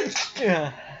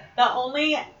cry. The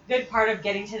only good part of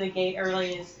getting to the gate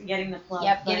early is getting the plug.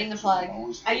 Yep, but getting the plug.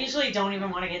 I usually don't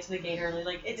even want to get to the gate early.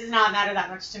 Like, it does not matter that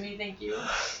much to me, thank you.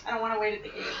 I don't want to wait at the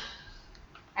gate.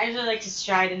 I usually like to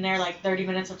stride in there like 30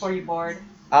 minutes before you board.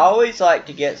 I always like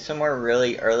to get somewhere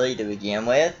really early to begin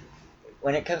with.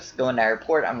 When it comes to going to the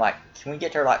airport, I'm like, can we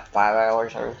get there like 5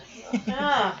 hours early?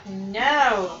 Oh,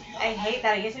 no. I hate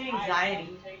that. It gives me anxiety.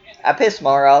 I piss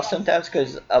Mara off sometimes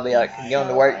because I'll be like, going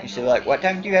to work, and she'll be like, what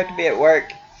time do you have to be at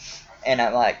work? And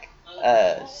I'm like,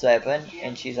 7.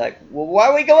 And she's like, well, why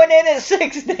are we going in at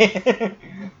 6 then?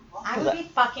 I would be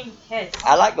fucking pissed.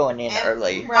 I like going in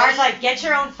early. Mara's like, get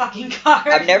your own fucking car.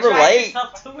 I'm never and drive late.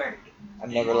 yourself to work.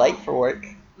 I'm never late for work.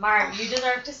 Mara, you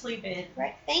deserve to sleep in.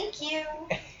 Right, thank you.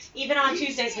 Even on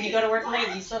Tuesdays when you go to work late,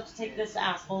 you still have to take this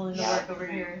asshole into work over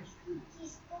here.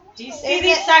 Do you see There's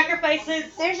these a-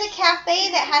 sacrifices? There's a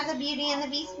cafe that has a Beauty and the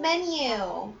Beast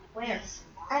menu. Where?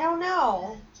 I don't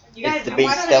know. You guys, Is the we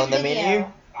Beast wanna- on the menu?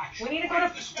 We need to go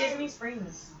to Disney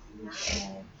Springs.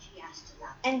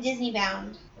 And Disney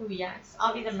Bound. Ooh, yes.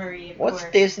 I'll be the Marie, of What's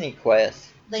course. Disney Quest?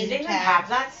 Do they Laser even tag. have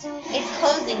that still? It's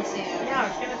closing soon. Yeah, I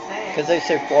was gonna say. Because they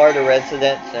say Florida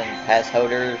residents and pass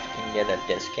holders can get a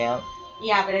discount.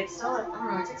 Yeah, but it's still, I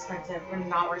don't know, it's expensive and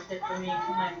not worth it for me, in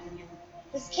my opinion.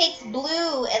 This cake's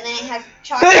blue, and then it has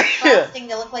chocolate frosting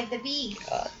to look like the beast.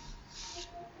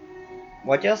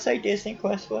 What'd y'all say Disney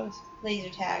Quest was? Laser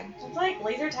tag. It's like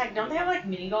laser tag. Don't they have like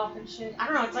mini golf and shit? I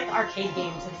don't know. It's like arcade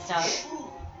games and stuff.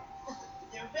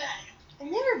 They're back.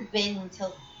 I've never been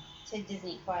to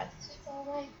Disney Quest.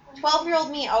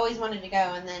 12-year-old me always wanted to go,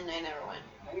 and then I never went.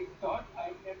 I thought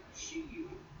I'd never see you.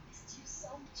 Missed you so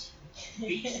much.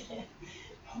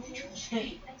 How did you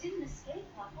escape? I didn't escape,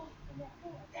 Papa. From that boy.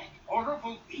 That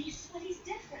horrible beast? But he's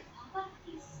different, Papa.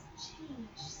 He's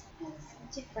changed.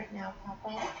 It's different now,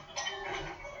 Papa.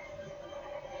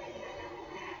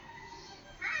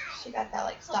 She got that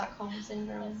like Stockholm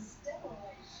syndrome.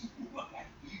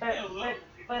 But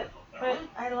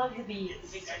I love the Didn't beats.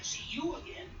 think I'd see you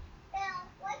again.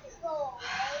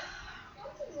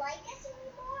 Don't you like us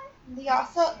anymore? The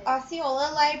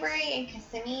Osceola Library in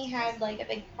Kissimmee had like a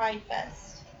big Pride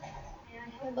Fest.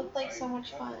 It looked like so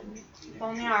much fun.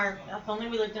 If only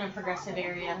we lived in a progressive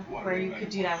area where you could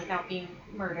do that without being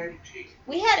murdered.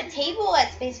 We had a table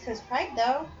at Space Coast Pride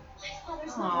though.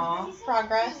 Aww,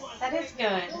 Progress. that is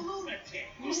good. Lunatic.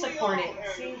 You support it.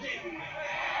 See,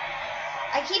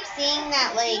 I keep seeing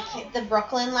that like the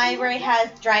Brooklyn Library has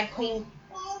drag queen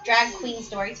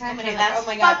story time, and Okay, I'm like, that's oh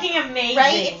my god, fucking amazing.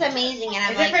 right? It's amazing, and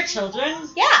I'm Is like, it for children?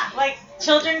 yeah. Like,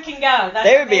 children can go. That's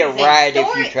There would be a amazing. riot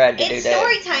if you tried to do It's that.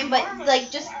 story time, but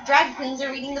like just drag queens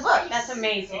are reading the book. That's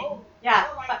amazing. Yeah.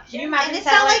 But can you imagine And it's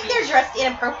Satellite not like Beach? they're dressed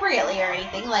inappropriately or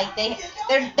anything. Like they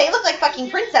look like fucking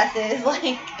princesses.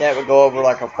 Like That would go over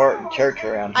like a fart in church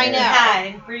around here. I know. Yeah,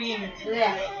 and freaking.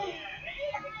 Blech.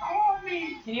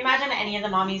 Can you imagine any of the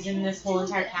mommies in this whole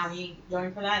entire county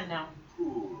going for that? No.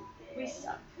 We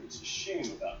suck. It's a shame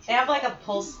about They have like a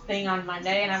Pulse thing on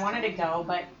Monday, and I wanted to go,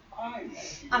 but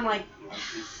I'm like,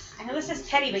 I know this is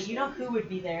petty, but you know who would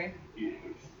be there?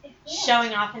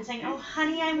 Showing off and saying, "Oh,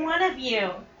 honey, I'm one of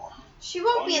you." she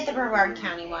won't be at the Brevard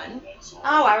County one.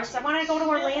 Oh, I wanted to go to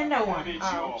Orlando one.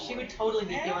 Oh, she would totally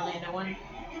be at the Orlando one.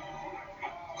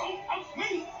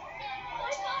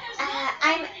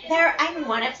 I'm there. I'm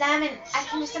one of them, and I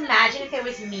can just imagine if it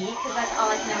was me, because that's all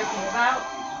I can ever think about.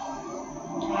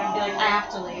 And I'd be like, I have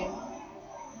to leave.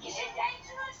 Is it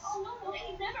dangerous? Oh, no,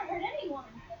 he'd never hurt anyone.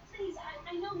 Please,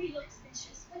 I know he looks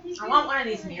vicious, but he's I want one of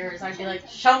these mirrors. I'd be like,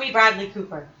 show me Bradley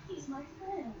Cooper. He's my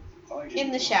friend.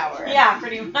 In the shower. Yeah,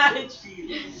 pretty much.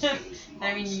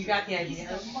 I mean, you got the He's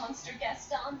idea. the monster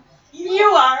Gaston. You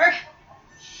are.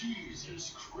 She's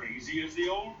as crazy as the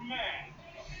old man.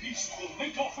 Beast will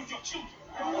make off with your children.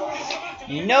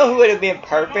 You know who would have been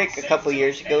perfect a couple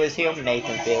years ago as him?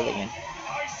 Nathan Fillion.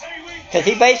 Because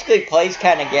he basically plays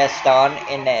kind of Gaston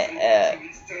in that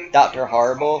Dr.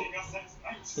 Horrible.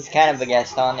 He's kind of a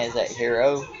Gaston as that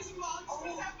hero.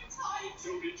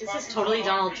 This is totally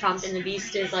Donald Trump, and the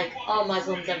Beast is like all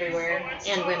Muslims everywhere,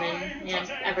 and women,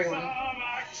 and everyone.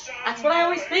 That's what I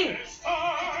always think.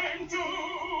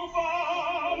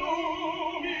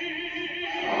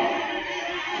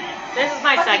 This is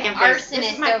my Fucking second favorite. This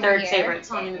arsonist is my over third here. favorite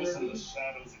song in the movie. It's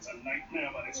a nightmare,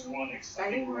 but it's one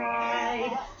Exciting exciting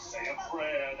ride. Say a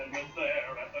prayer, then you're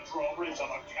there at the drawbridge of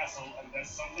a castle, and there's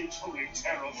something truly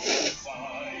terrible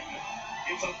inside.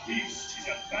 It's a beast. He's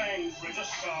got fangs, razor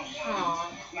sharp,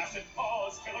 Aw. massive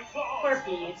paws, killer claws. Poor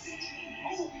Beast.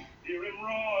 Hear him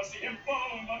roar, see him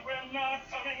foam, but we're not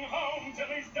coming home till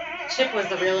he's dead. Chip was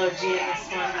the real OG in this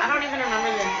one. I don't even remember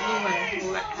the new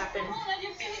one. What happened?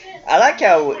 I like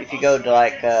how if you go to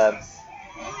like,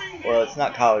 well, it's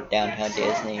not called Downtown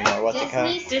Disney anymore. What's it called?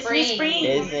 Disney Springs.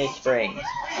 Disney Springs.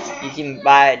 You can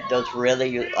buy those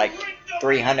really like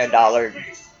 $300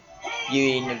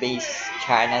 Beauty and the Beast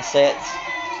China sets.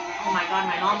 Oh my god,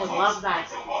 my mom would love that.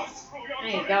 There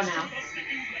you go now.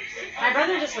 My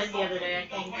brother just went the other day, I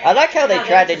think. I like how they No,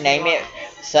 tried to just name walk. it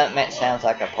something that sounds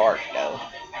like a park though.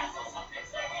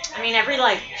 I mean, every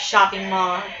like shopping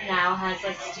mall now has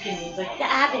like stupid names, like the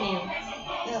Avenue.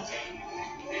 Ugh.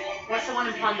 What's the one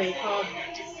in Palm Bay called?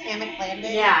 Hammock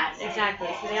Landing. Yeah, exactly.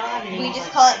 So they all have names. We just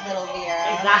like call it Little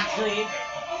Vera. Exactly.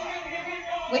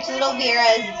 Which Little Vera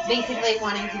is basically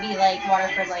wanting to be like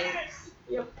Waterford Lakes.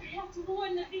 Yep. I have to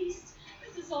warn the beast.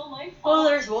 This is all my fault. Well,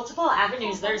 there's multiple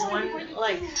avenues. There's one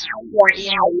like.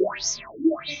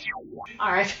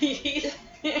 R.I.P.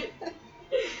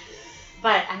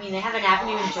 But I mean, they have an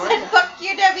avenue in Said, Georgia. fuck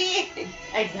you, Debbie.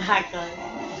 Exactly.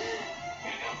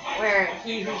 Where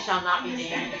he who shall not be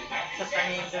named, except for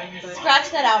anyone but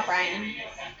Scratch that out, Brian.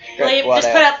 bleep. What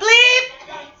Just put else? up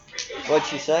bleep.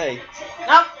 What'd you say?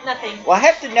 Nope, nothing. Well, I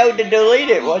have to know to delete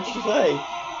it. What'd you say?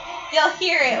 You'll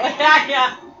hear it.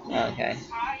 Yeah. Okay.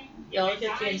 You'll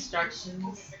get the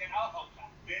instructions.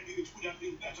 Maybe it would have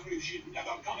been better if she'd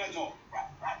never come at all.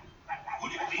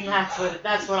 Would it be?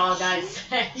 That's what all guys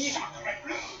say.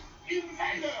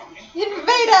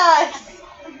 Invade us.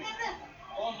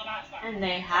 And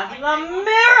they have the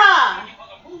mirror.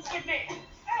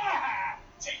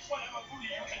 Take whatever booty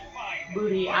you can find.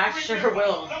 Booty, I sure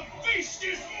will. The beast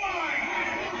is mine.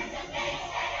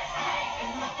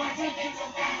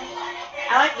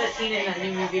 I like the scene in the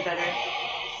new movie better.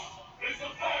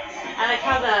 I like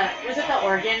how was it the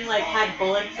organ, like, had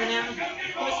bullets in him? It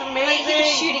was Like amazing. he was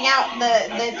shooting out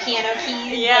the piano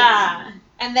keys. Yeah. like,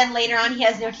 and then later on he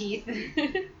has no teeth.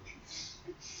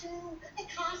 So, the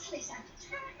costly sound.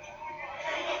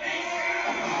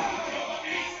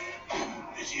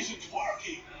 This isn't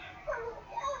working.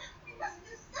 We must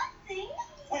do something.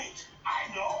 Wait,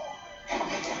 I know.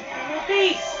 The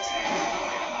beast.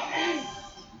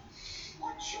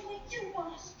 What should we do,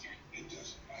 Master? It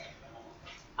doesn't matter.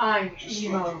 I'm Just let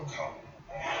emo. them come.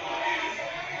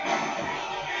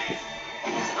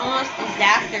 It's almost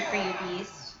disaster for you,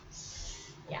 Beast.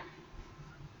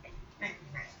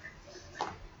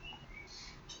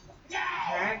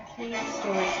 Drag queen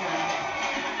story time.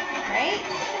 Right?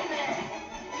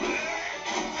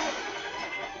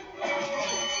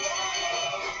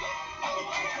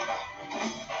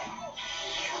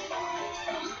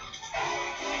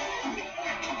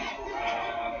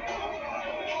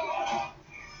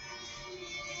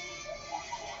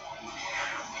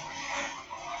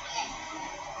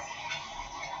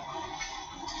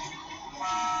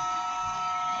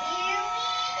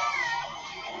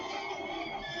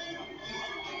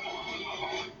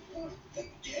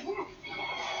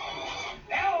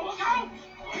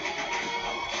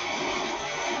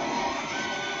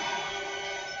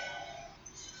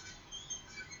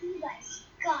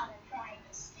 gotta try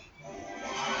this.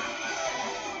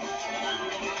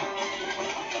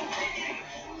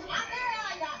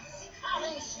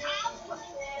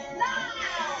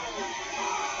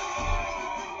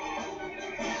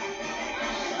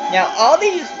 Now, all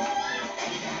these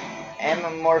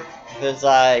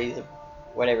amorphized,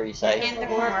 whatever you say,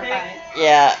 Anthropomorphize.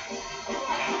 yeah,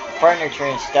 furniture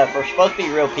and stuff are supposed to be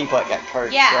real people that got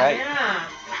cursed, Yeah. right? Yeah.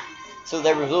 So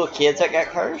there was little kids that got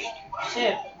cursed?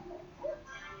 Chip.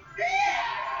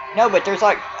 No, but there's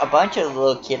like a bunch of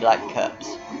little kid-like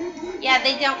cups. Yeah,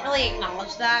 they don't really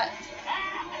acknowledge that.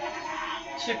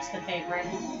 Chip's the favorite.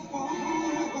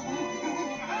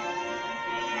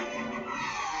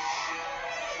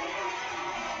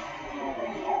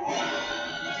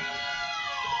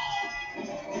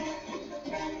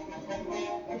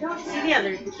 We don't see the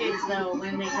other kids though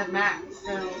when they come back,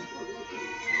 so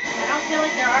I don't feel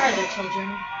like there are other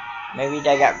children. Maybe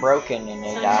they got broken and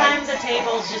they died. Sometimes a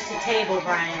table's just a table,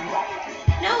 Brian.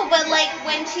 No, but like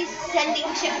when she's sending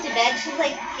Chip to bed, she's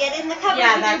like, get in the cupboard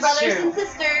Yeah, with your that's brothers true. and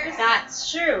sisters.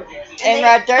 That's true. And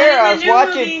right there, but I in was the new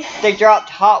watching, movie- they dropped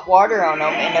hot water on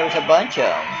them, and there was a bunch of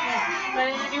them. Yeah. But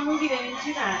in the new movie, they didn't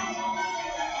do that.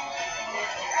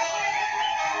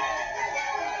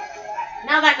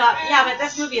 Now that but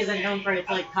this movie isn't known for its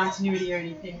like continuity or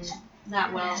anything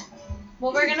that well.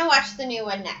 Well, we're gonna watch the new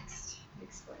one next.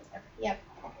 Explain everything. Yep.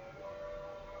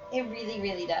 It really,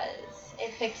 really does.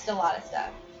 It fixed a lot of stuff.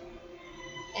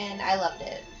 And I loved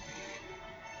it.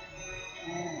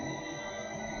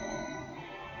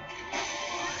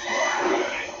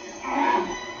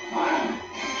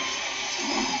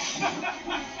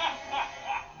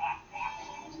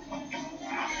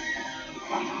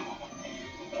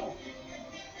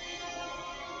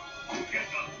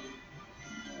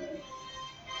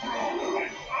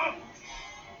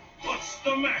 What's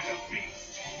the matter,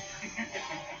 beast?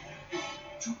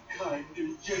 Too kind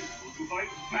and gentle to fight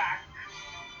back.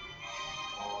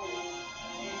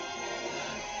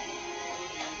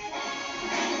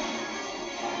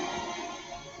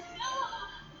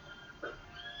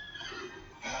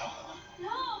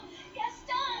 No!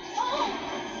 Gaston! No!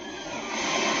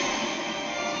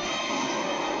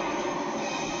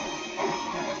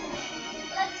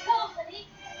 Let's go, Philippe!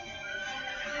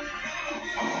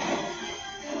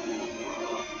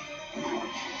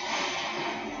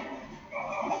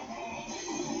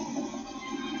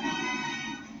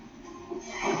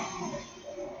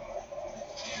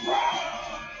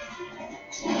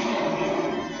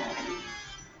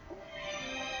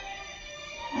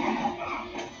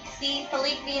 See,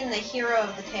 Philippe being the hero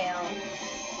of the tale.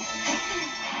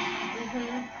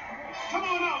 Come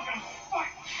on out and fight!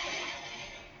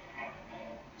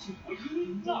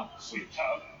 Not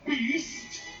sweetheart,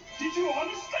 beast! Did you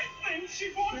honestly think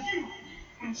she'd want you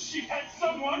when she had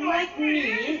someone like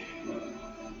me?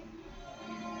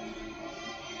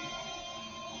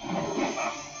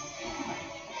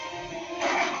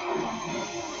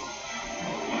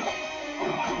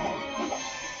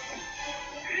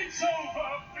 It's over,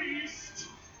 beast!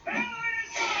 Hell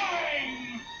is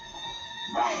mine!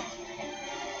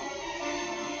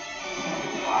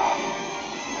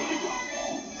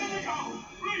 Let me go!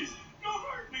 Please, don't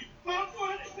hurt me! Not do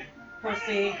anything!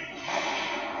 Pussy.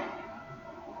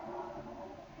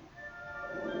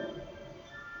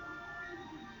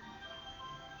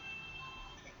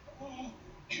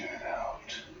 Get out.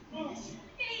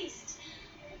 Beast!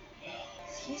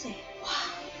 Excuse me.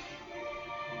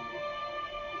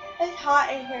 It's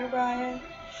hot in here, Brian.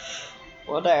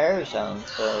 Well, the air's on,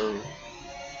 so...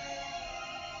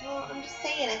 Well, I'm just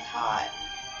saying it's hot.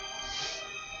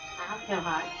 I don't feel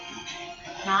hot.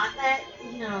 Not that,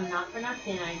 not for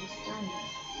nothing. I just don't.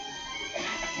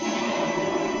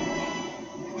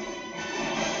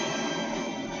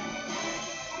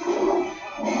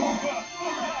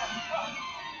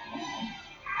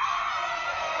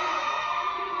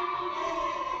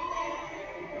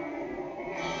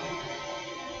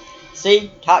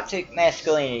 See, toxic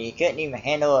masculinity. He couldn't even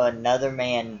handle another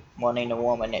man wanting a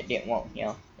woman that didn't want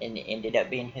him, and it ended up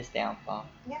being his downfall.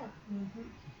 Yeah.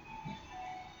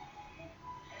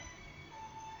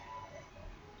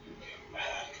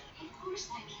 Of course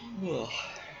I can. Ugh.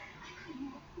 I couldn't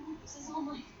walk through. This is all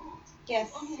my fault.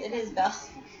 Yes, it is, Belle.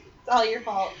 It's all your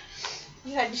fault.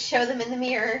 You had to show them in the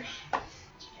mirror.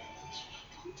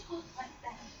 Don't talk like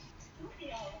that. You'll be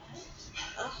alright.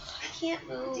 Ugh, I can't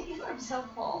move. I'm so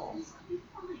full. You'll be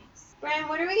fine. Brian,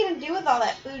 what are we gonna do with all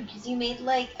that food? Because you made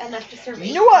like enough to serve.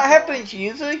 You know what happens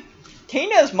usually?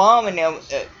 Tina's mom and them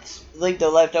leave the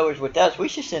leftovers with us. We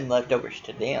should send leftovers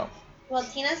to them. Well,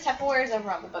 Tina's Tupperware is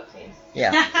over on the bookcase.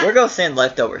 Yeah, we're gonna send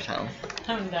leftovers home.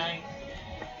 I'm dying.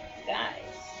 Guys.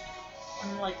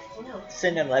 like float.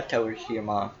 Send them leftovers to your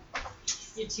mom.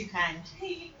 You're too kind.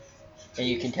 And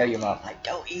you can tell your mom, like,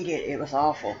 don't eat it. It was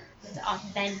awful. It's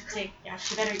authentic. Yeah,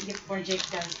 she better eat it before Jake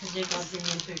does, because Jake loves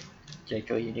Indian food. Jake,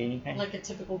 will you do anything? Like a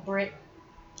typical Brit.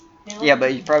 Yeah,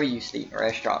 but he's probably used to eating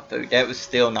restaurant food. That was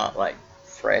still not, like,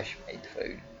 fresh made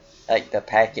food. Like, the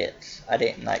packets. I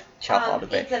didn't, like, chop all the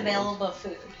It's vegetables. available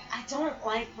food. I don't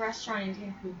like restaurant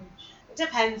Indian food much. It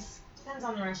depends. Depends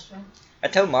on the restaurant. I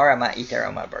told Mara I might eat there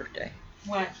on my birthday.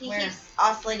 What? He Where? keeps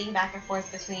oscillating back and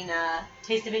forth between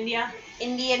Taste of India?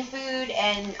 Indian food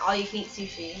and all-you-can-eat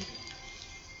sushi.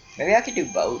 Maybe I could do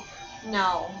both.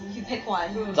 No, you pick one.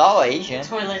 It's all Asian.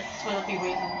 Toilet be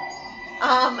waiting.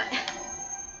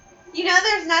 You know,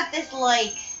 there's not this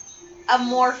like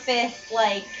amorphous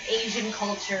like Asian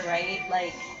culture, right?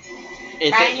 Like,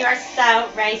 Ryan, you are so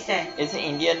racist. Is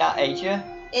India not Asia?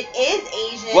 it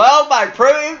is Asian. Well, by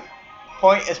point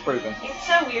is proven. It's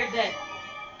so weird that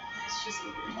it's just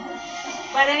weird.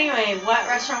 But anyway, what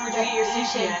restaurant would you eat your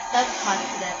sushi at?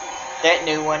 Subcontinent. That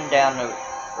new one down the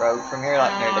road from here,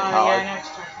 like near the Yeah, I college. know what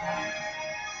you're talking about.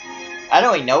 I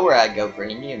don't even know where I'd go for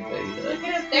Indian food. Look But...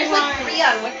 at us There's like 3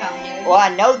 on Wickham, dude. Well,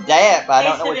 I know that, but I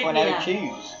don't Taste know of which one I would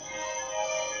India. choose.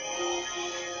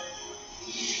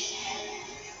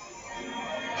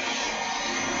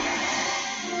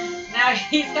 Now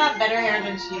he's got better hair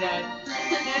than she does.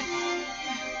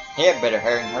 He had better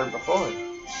hair than her before.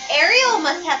 Ariel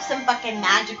must have some fucking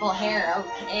magical hair,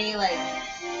 okay? Like,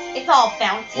 it's all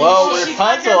bouncy. Well, she's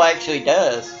Rapunzel under- actually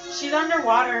does. She's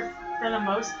underwater for the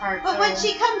most part. But so when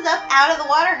she comes up out of the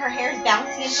water, her hair is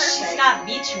bouncy and perfect. she's got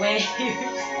beach waves.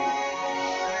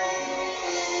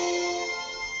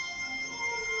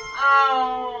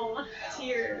 Oh,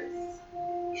 tears.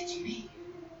 It's me.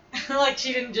 Like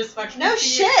she didn't just fucking No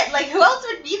see it. shit. Like, who else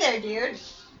would be there, dude?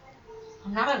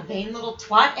 I'm not a vain little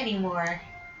twat anymore.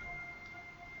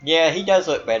 Yeah, he does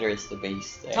look better as the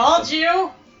Beast. Told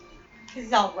you. Because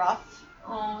he's all rough.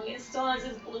 Oh, he still has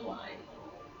his blue eye.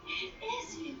 It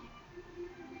is you.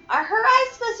 Are her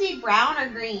eyes supposed to be brown or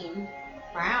green?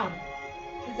 Brown.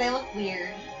 Because they look weird.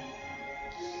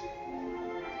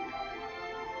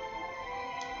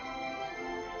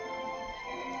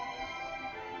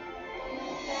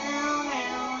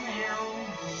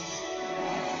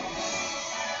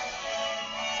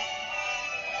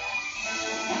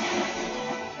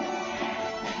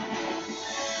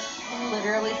 I'm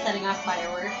literally setting off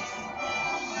fireworks.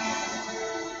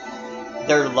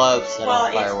 Their love set Well, off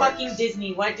it's fireworks. fucking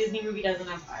Disney. What Disney movie doesn't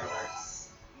have fireworks?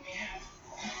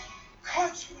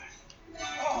 Codsworth.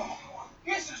 Oh,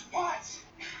 Mrs. Potts.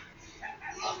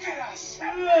 Look at us.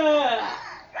 Ugh.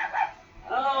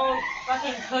 Oh,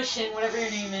 fucking Cushion, whatever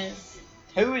your name is.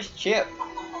 Who is Chip?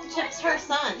 Chip's her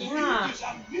son. Yeah.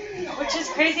 Which is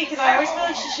crazy because I always feel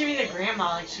like she should be the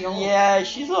grandma, like she old. Yeah,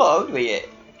 she's a little old with it.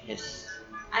 Yes.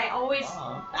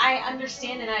 I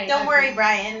understand and I. Don't worry,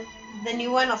 Brian. The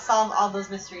new one will solve all those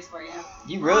mysteries for you.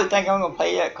 You really think I'm gonna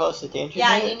pay that close attention?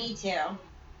 Yeah, to you it? need to.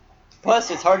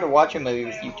 Plus, it's hard to watch a movie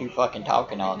with you two fucking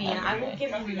talking all I the mean, time. I will anyway.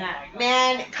 give him that.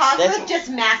 Man, Cogsworth That's- just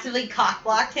massively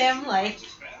cockblocked him. Like,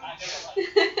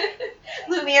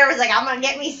 Lumiere was like, I'm gonna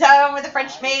get me some with a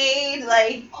French maid.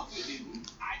 Like,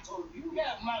 I told you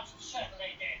that mouse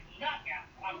certainly did not get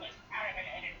on this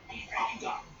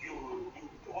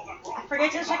I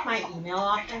forget to check my email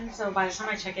often, so by the time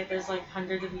I check it, there's like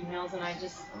hundreds of emails, and I'm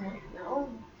like, no.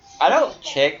 I don't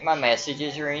check my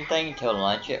messages or anything until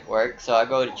lunch at work, so I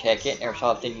go to check it, and there's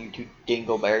often you two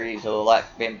dingleberries who like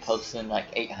been posting like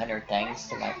 800 things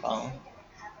to my phone.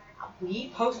 We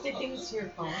posted things to your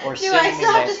phone. Or do I sending me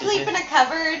still have to messages. sleep in a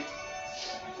cupboard?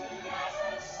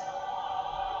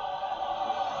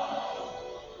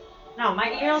 No, my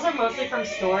emails are mostly from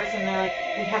stores, and they're like,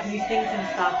 we have these things in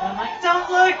stock, and I'm like, don't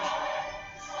look.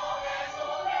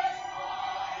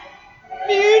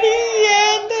 Beauty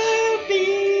and the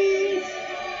Beast.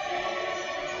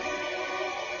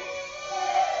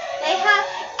 They have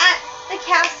at the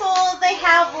castle. They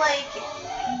have like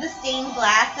the stained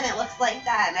glass, and it looks like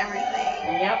that and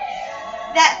everything. Yep.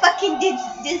 That fucking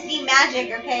Disney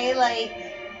magic, okay? Like,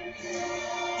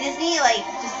 Disney, like,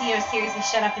 just seriously,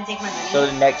 shut up and take my money. So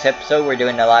the next episode, we're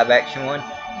doing the live action one.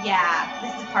 Yeah,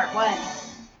 this is part 1.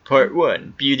 Part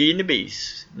 1, Beauty and the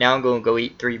Beast. Now I'm gonna go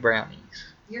eat 3 brownies.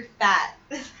 You're fat.